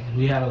good." Like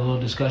we had a little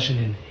discussion,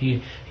 and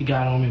he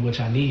got on me, which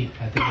I need.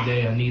 At the end of the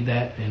day, I need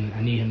that, and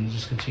I need him to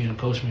just continue to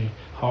coach me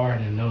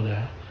hard and know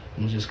that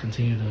I'm just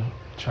continue to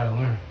try to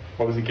learn.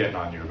 What was he getting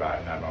on you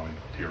about in that moment?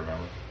 Do you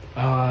remember?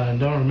 I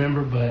don't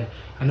remember, but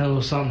I know it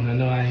was something. I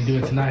know I didn't do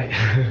it tonight.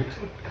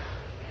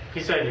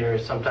 He said you're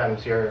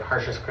sometimes your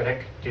harshest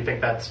critic. Do you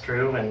think that's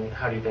true, and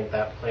how do you think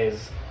that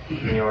plays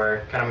in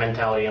your kind of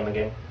mentality in the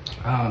game?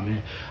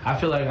 Man, I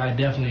feel like I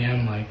definitely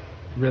am like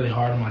really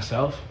hard on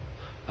myself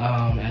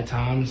at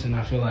times, and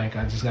I feel like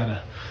I just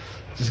gotta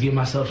just give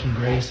myself some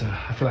grace. And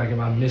I feel like if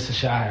I miss a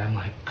shot, I'm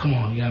like, come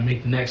on, you gotta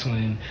make the next one.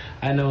 And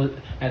I know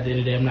at the end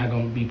of the day, I'm not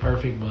gonna be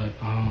perfect, but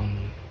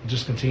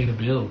just continue to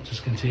build,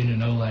 just continue to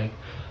know like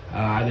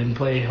I didn't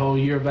play a whole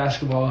year of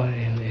basketball,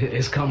 and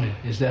it's coming.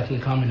 It's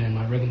definitely coming, and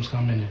my rhythm's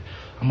coming, and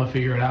I'm gonna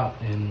figure it out.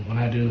 And when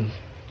I do,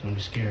 it's gonna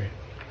be scary.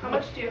 How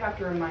much do you have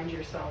to remind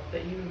yourself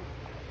that you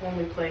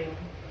only play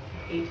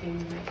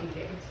 18, 19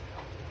 games?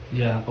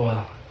 Yeah,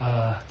 well,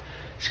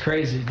 it's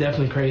crazy,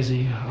 definitely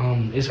crazy.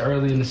 It's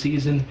early in the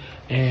season,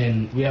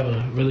 and we have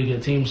a really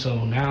good team,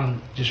 so now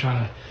I'm just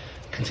trying to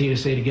continue to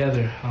stay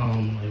together.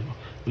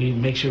 We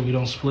make sure we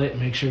don't split,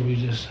 make sure we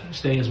just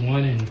stay as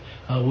one, and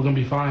we're going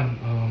to be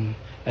fine.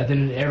 At the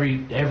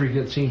end, every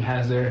good team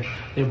has their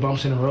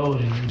bumps in the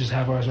road, and we just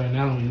have ours right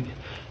now.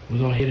 We're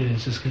going to hit it and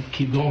just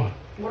keep going.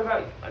 What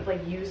about,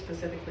 like, you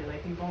specifically?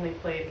 Like, you've only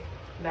played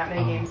that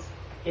many games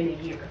in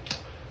a year.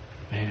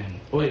 Man,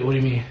 wait, what do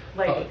you mean?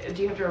 Like,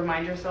 do you have to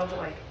remind yourself that,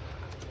 like,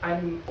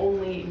 I'm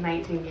only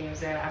 19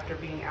 games in after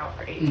being out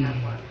for 8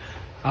 months?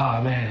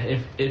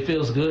 Man, it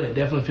feels good. It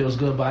definitely feels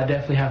good, but I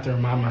definitely have to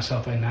remind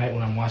myself at night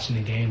when I'm watching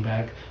the game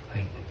back,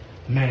 like,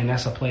 man,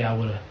 that's a play I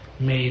would have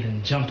made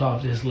and jumped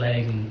off this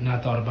leg and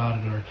not thought about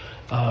it, or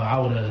I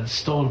would have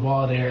stole the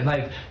ball there. And,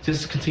 like,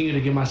 just continue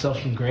to give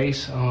myself some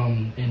grace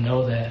and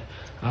know that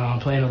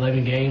playing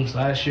 11 games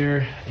last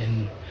year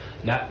and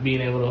not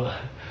being able to,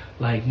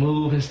 like,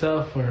 move and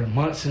stuff for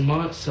months and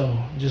months.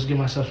 So just give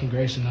myself some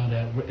grace and know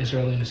that it's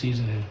early in the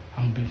season and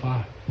I'm going to be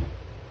fine.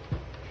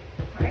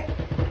 All right.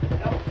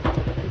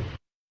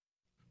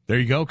 There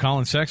you go,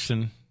 Colin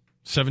Sexton,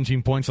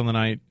 17 points on the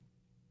night.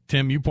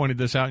 Tim, you pointed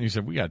this out and you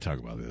said, we got to talk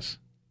about this.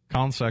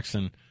 Colin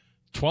Sexton,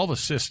 12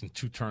 assists and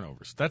 2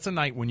 turnovers. That's a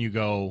night when you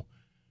go,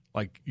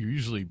 like, you're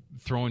usually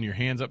throwing your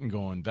hands up and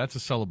going, that's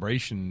a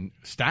celebration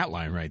stat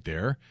line right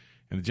there.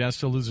 And the Jazz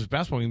still loses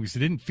basketball game because it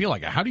didn't feel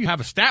like it. How do you have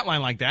a stat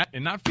line like that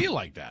and not feel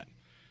like that?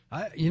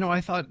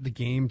 I thought the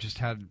game just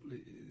had –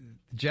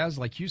 the Jazz,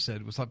 like you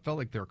said, felt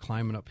like they were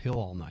climbing uphill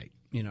all night.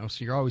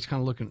 So you're always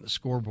kind of looking at the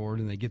scoreboard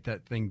and they get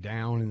that thing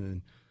down and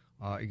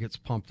then it gets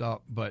pumped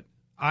up. But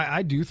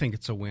I do think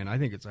it's a win. I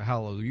think it's a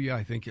hallelujah.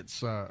 I think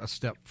it's a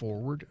step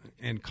forward.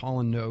 And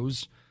Colin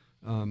knows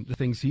the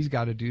things he's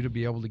got to do to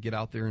be able to get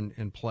out there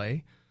and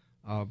play.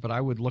 But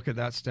I would look at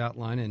that stat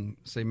line and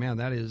say, man,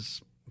 that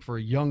is – for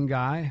a young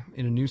guy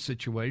in a new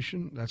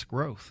situation, that's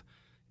growth.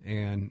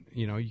 And,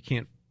 you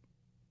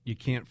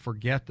can't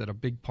forget that a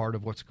big part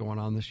of what's going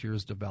on this year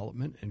is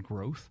development and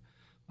growth.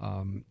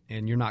 And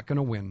you're not going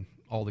to win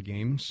all the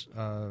games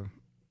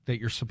that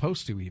you're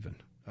supposed to even.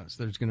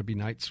 So there's going to be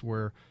nights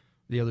where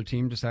the other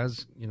team just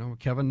has,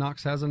 Kevin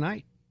Knox has a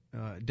night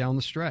down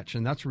the stretch.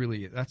 And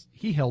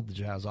he held the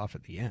Jazz off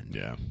at the end.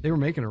 Yeah. They were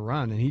making a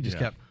run and he just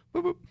kept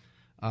boop,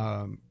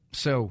 boop.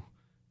 So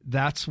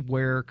that's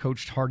where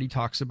Coach Hardy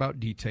talks about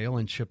detail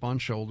and chip on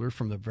shoulder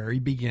from the very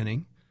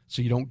beginning,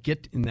 so you don't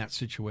get in that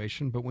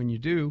situation. But when you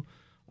do,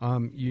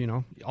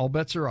 all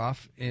bets are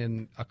off,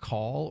 and a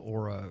call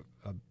or a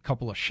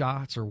couple of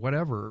shots or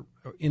whatever,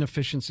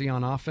 inefficiency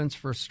on offense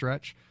for a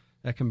stretch,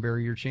 that can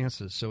bury your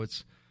chances. So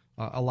it's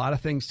a lot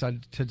of things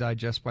to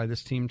digest by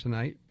this team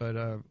tonight,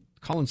 but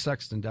Colin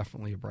Sexton,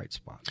 definitely a bright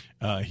spot.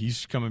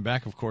 He's coming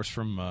back, of course,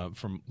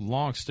 from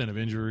long stint of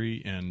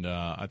injury, and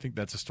I think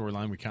that's a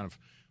storyline we kind of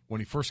 – when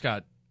he first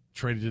got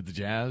traded to the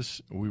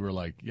Jazz, we were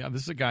like, yeah,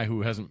 this is a guy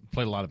who hasn't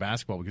played a lot of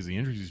basketball because of the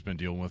injuries he's been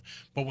dealing with.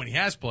 But when he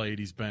has played,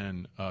 he's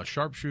been a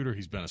sharpshooter.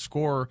 He's been a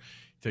scorer.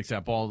 He takes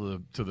that ball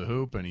to the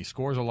hoop, and he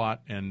scores a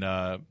lot. And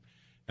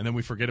then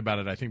we forget about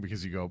it, I think,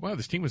 because you go, well,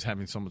 this team was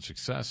having so much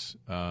success.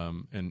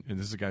 And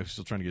this is a guy who's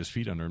still trying to get his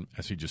feet under him,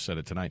 as he just said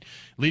it tonight.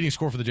 Leading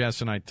scorer for the Jazz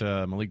tonight,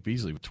 Malik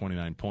Beasley with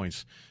 29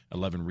 points,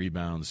 11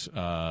 rebounds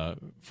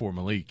for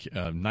Malik.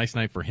 Nice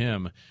night for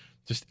him.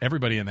 Just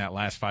everybody in that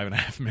last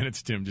 5.5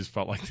 minutes, Tim, just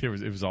felt like it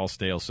was all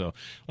stale. So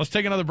let's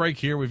take another break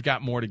here. We've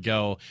got more to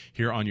go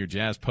here on your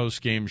Jazz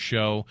post-game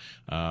show.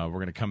 We're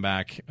going to come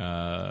back,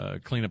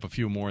 clean up a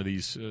few more of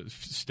these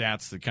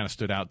stats that kind of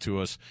stood out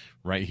to us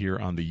right here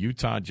on the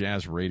Utah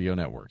Jazz Radio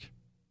Network.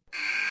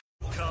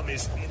 Come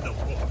is in the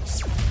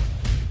books.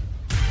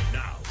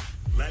 Now,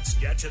 let's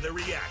get to the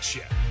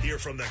reaction. Hear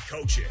from the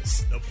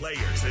coaches, the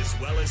players, as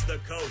well as the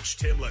coach,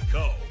 Tim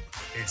Lacombe.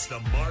 It's the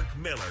Mark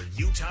Miller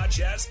Utah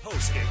Jazz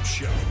postgame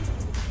show.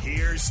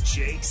 Here's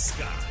Jake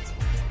Scott.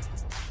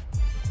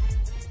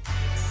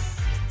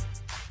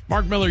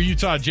 Mark Miller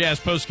Utah Jazz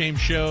postgame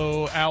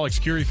show. Alex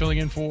Curie filling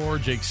in for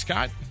Jake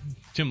Scott.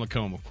 Tim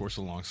Lacombe, of course,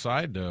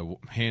 alongside.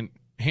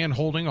 Hand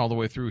holding all the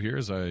way through here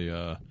as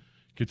I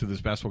get to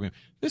this basketball game.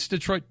 This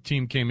Detroit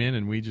team came in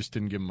and we just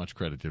didn't give them much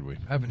credit, did we?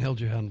 I haven't held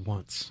your hand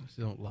once,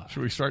 so don't lie.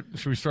 Should we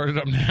start it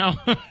up now?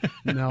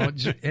 No,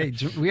 hey,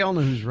 we all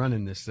know who's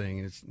running this thing.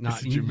 It's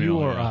not you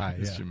or I.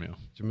 It's Jamil.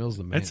 Jamil's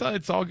the man.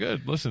 It's all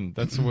good. Listen,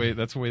 that's the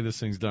way this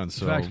thing's done.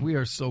 So, in fact, we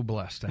are so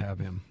blessed to have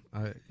him.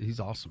 He's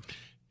awesome.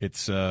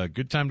 It's a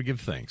good time to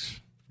give thanks.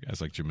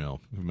 Guys like Jamil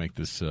who make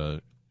this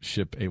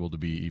ship able to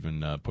be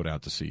even put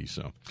out to sea.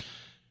 So,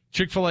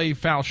 Chick-fil-A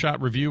foul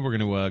shot review. We're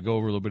going to go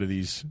over a little bit of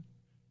these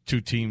two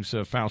teams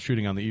foul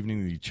shooting on the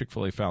evening, the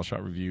Chick-fil-A foul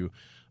shot review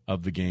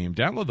of the game.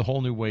 Download the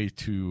whole new way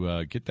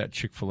to get that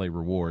Chick-fil-A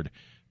reward.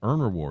 Earn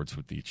rewards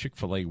with the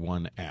Chick-fil-A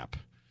One app.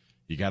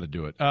 You got to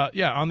do it.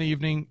 On the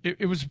evening,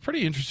 it was a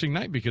pretty interesting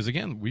night because,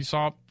 again, we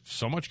saw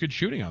so much good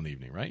shooting on the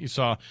evening, right? You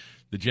saw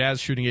the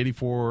Jazz shooting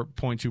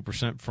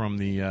 84.2% from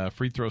the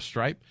free throw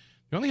stripe.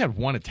 They only had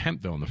one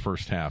attempt, though, in the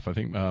first half. I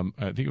think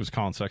it was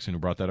Colin Sexton who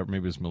brought that up.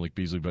 Maybe it was Malik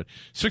Beasley. But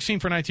 16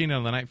 for 19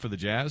 on the night for the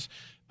Jazz.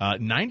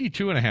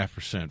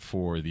 92.5%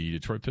 for the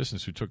Detroit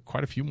Pistons, who took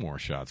quite a few more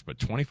shots. But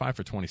 25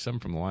 for 27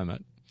 from the line.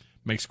 That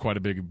makes quite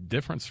a big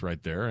difference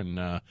right there.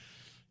 And,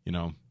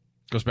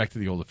 goes back to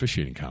the old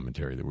officiating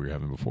commentary that we were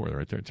having before,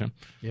 right there, Tim?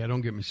 Yeah,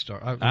 don't get me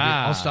started.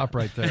 I'll stop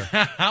right there.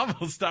 I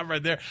will stop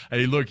right there.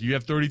 Hey, look, you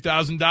have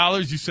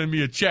 $30,000. You send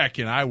me a check,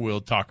 and I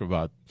will talk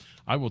about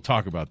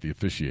the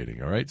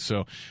officiating. All right.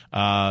 So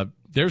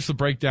there's the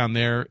breakdown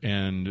there,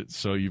 and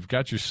so you've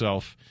got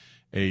yourself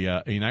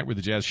a night where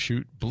the Jazz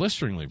shoot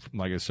blisteringly,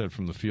 like I said,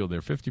 from the field. They're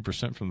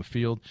 50% from the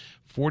field,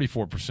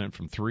 44%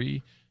 from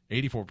three,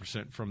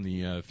 84% from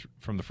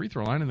the free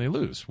throw line, and they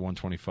lose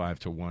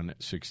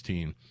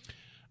 125-116.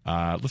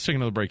 Let's take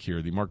another break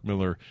here. The Mark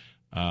Miller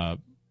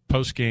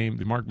postgame,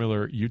 the Mark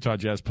Miller Utah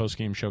Jazz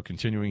postgame show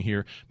continuing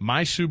here.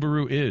 My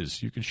Subaru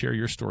is. You can share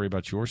your story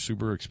about your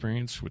Subaru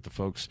experience with the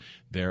folks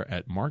there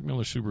at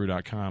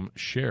markmillersubaru.com.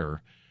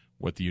 Share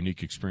what the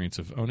unique experience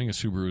of owning a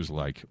Subaru is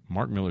like.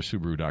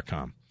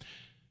 markmillersubaru.com.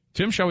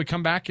 Tim, shall we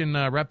come back and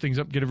wrap things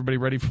up, get everybody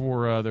ready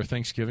for their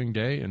Thanksgiving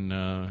Day and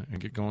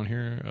get going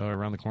here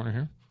around the corner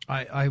here?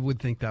 I would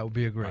think that would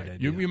be a great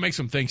idea. You make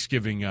some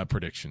Thanksgiving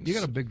predictions. You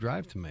got a big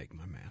drive to make,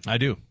 my man. I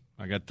do.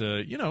 I got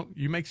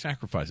you make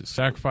sacrifices.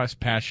 Sacrifice,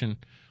 passion.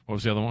 What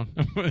was the other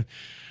one?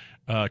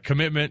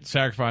 Commitment,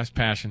 sacrifice,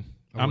 passion.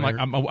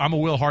 I'm a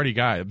Will Hardy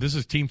guy. This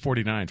is Team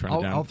 49 trying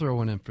to down. I'll throw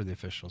one in for the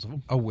officials.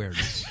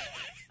 Awareness.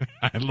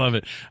 I love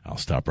it. I'll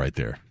stop right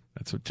there.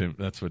 That's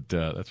what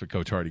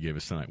Coach Hardy gave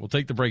us tonight. We'll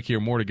take the break here.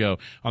 More to go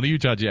on the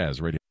Utah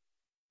Jazz Radio.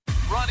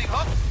 Running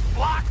hook,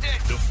 blocked it.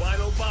 The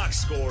final box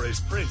score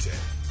is printed.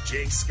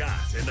 Jake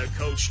Scott and the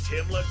coach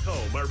Tim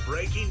Lacombe are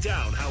breaking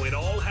down how it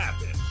all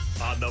happened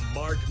on the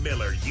Mark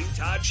Miller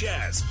Utah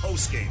Jazz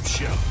postgame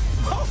show.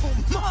 Oh,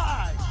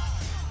 my!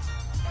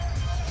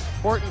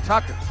 Horton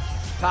Tucker,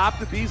 top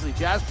to Beasley.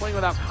 Jazz playing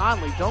without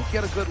Conley. Don't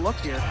get a good look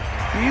here.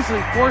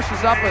 Beasley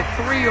forces up a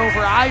three over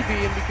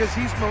Ivy, and because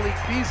he's Malik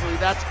Beasley,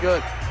 that's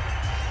good.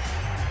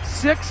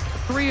 Sixth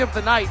three of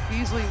the night.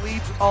 Beasley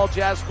leads all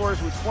Jazz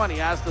scorers with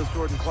 20, as does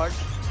Jordan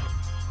Clarkson.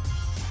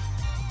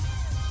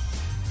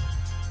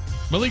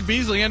 Malik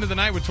Beasley ended the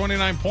night with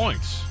 29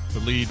 points. The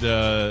lead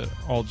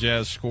all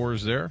Jazz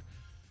scorers there.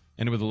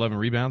 Ended with 11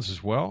 rebounds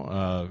as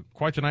well.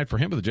 Quite the night for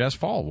him, but the Jazz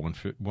fall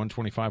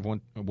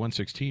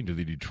 125-116 to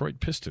the Detroit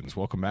Pistons.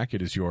 Welcome back.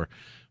 It is your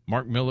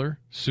Mark Miller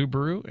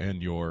Subaru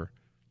and your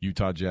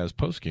Utah Jazz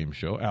postgame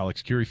show.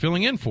 Alex Curie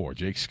filling in for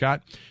Jake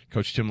Scott.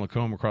 Coach Tim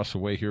Lacombe across the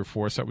way here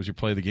for us. That was your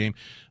play of the game.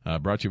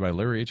 Brought to you by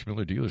Larry H.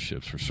 Miller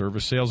Dealerships for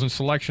service, sales, and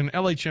selection.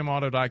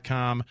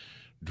 LHMauto.com,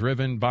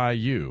 driven by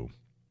you.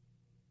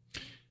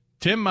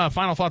 Tim,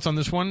 final thoughts on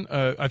this one.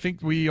 I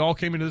think we all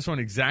came into this one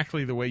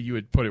exactly the way you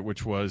had put it,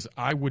 which was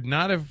I would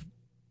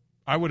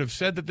have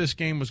said that this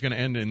game was going to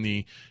end in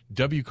the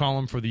W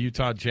column for the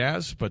Utah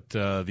Jazz, but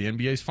the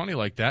NBA is funny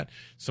like that.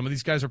 Some of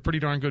these guys are pretty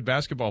darn good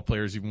basketball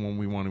players, even when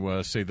we want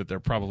to say that they're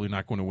probably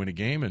not going to win a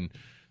game. And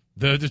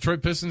the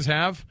Detroit Pistons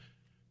have,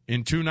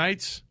 in 2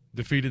 nights,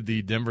 defeated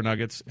the Denver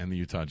Nuggets and the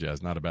Utah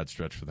Jazz. Not a bad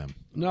stretch for them.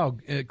 No,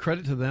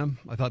 credit to them.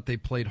 I thought they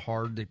played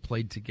hard. They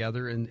played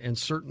together and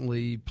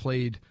certainly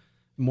played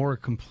more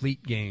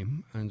complete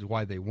game, and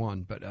why they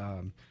won. But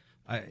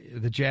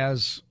the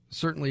Jazz,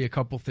 certainly a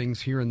couple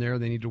things here and there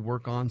they need to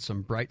work on,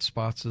 some bright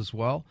spots as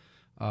well.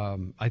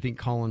 I think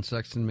Colin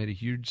Sexton made a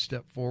huge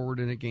step forward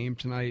in a game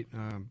tonight.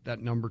 That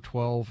number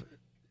 12,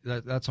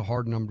 that's a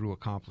hard number to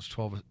accomplish.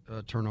 12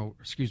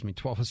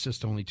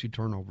 assists, only 2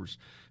 turnovers.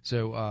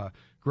 So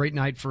great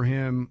night for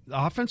him.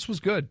 The offense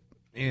was good,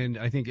 and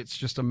I think it's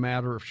just a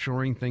matter of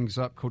shoring things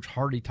up. Coach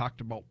Hardy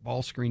talked about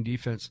ball screen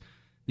defense.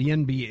 The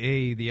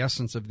NBA, the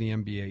essence of the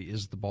NBA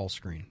is the ball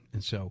screen.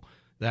 And so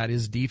that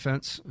is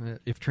defense.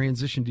 If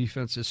transition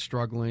defense is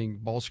struggling,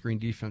 ball screen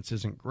defense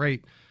isn't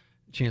great,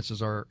 chances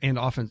are, and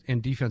offense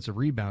and defensive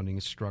rebounding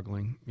is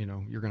struggling,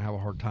 you're going to have a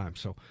hard time.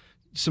 So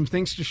some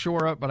things to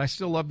shore up, but I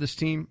still love this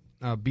team.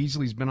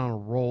 Beasley's been on a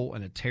roll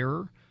and a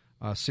terror.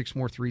 6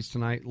 more threes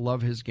tonight.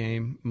 Love his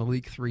game.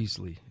 Malik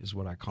Threesley is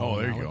what I call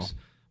him. Oh, there you go.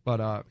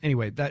 But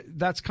anyway,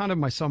 that's kind of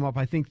my sum up.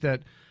 I think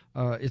that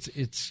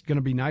it's going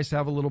to be nice to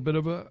have a little bit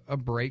of a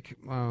break,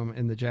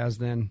 and the Jazz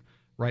then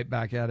right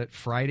back at it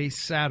Friday,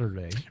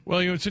 Saturday.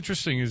 Well, what's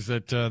interesting is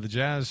that the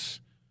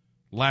Jazz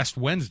last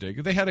Wednesday,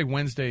 they had a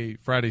Wednesday,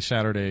 Friday,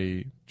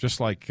 Saturday,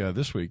 just like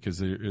this week as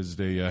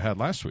they had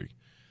last week.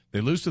 They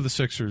lose to the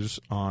Sixers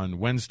on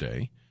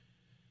Wednesday,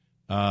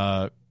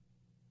 on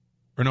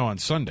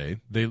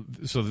Sunday. They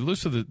lose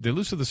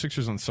to the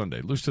Sixers on Sunday,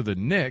 lose to the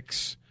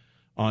Knicks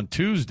on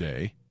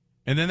Tuesday,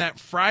 and then that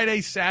Friday,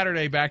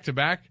 Saturday back to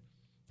back.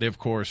 They, of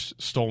course,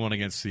 stole one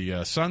against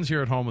the Suns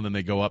here at home, and then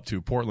they go up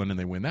to Portland and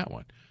they win that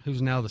one.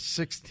 Who's now the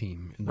 6th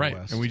team in the right.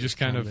 West. And we just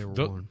kind of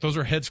those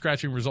are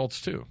head-scratching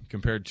results, too,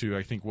 compared to,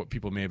 I think, what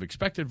people may have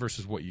expected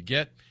versus what you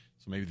get.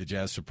 So maybe the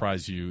Jazz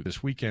surprise you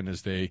this weekend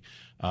as they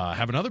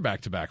have another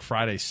back-to-back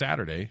Friday,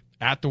 Saturday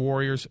at the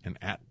Warriors and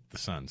at the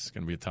Suns. It's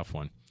going to be a tough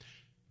one.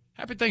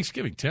 Happy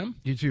Thanksgiving, Tim.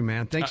 You too,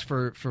 man. Thanks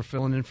for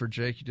filling in for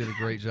Jake. You did a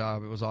great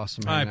job. It was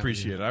awesome. I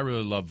appreciate it. I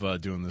really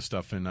love doing this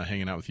stuff, and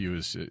hanging out with you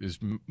is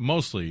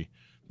mostly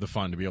the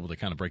fun to be able to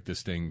kind of break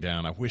this thing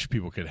down. I wish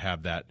people could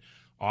have that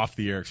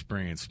off-the-air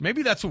experience.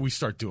 Maybe that's what we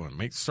start doing.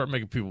 Start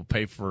making people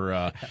pay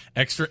for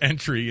extra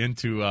entry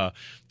into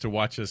to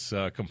watch us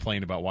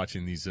complain about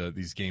watching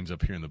these games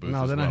up here in the booth.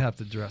 No, then well. I'd have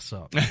to dress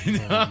up.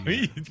 No,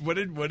 what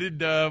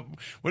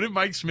did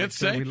Mike Smith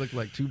say? We look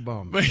like two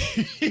bums.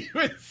 He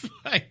was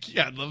like,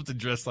 "Yeah, I'd love to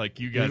dress like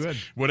you guys,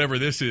 whatever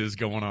this is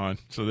going on."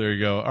 So there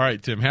you go. All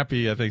right, Tim.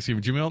 Happy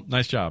Thanksgiving, Jamil.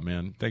 Nice job,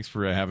 man. Thanks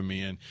for having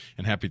me in,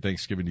 and happy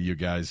Thanksgiving to you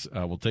guys.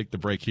 We'll take the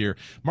break here.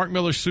 Mark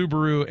Miller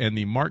Subaru and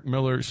the Mark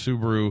Miller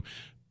Subaru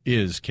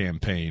is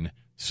campaign.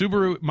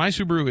 Subaru, my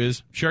Subaru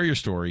is share your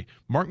story.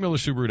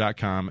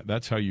 MarkMillerSubaru.com.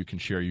 That's how you can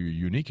share your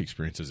unique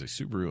experience as a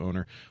Subaru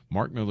owner.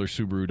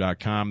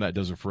 MarkMillerSubaru.com. That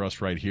does it for us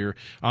right here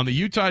on the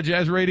Utah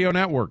Jazz Radio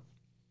Network.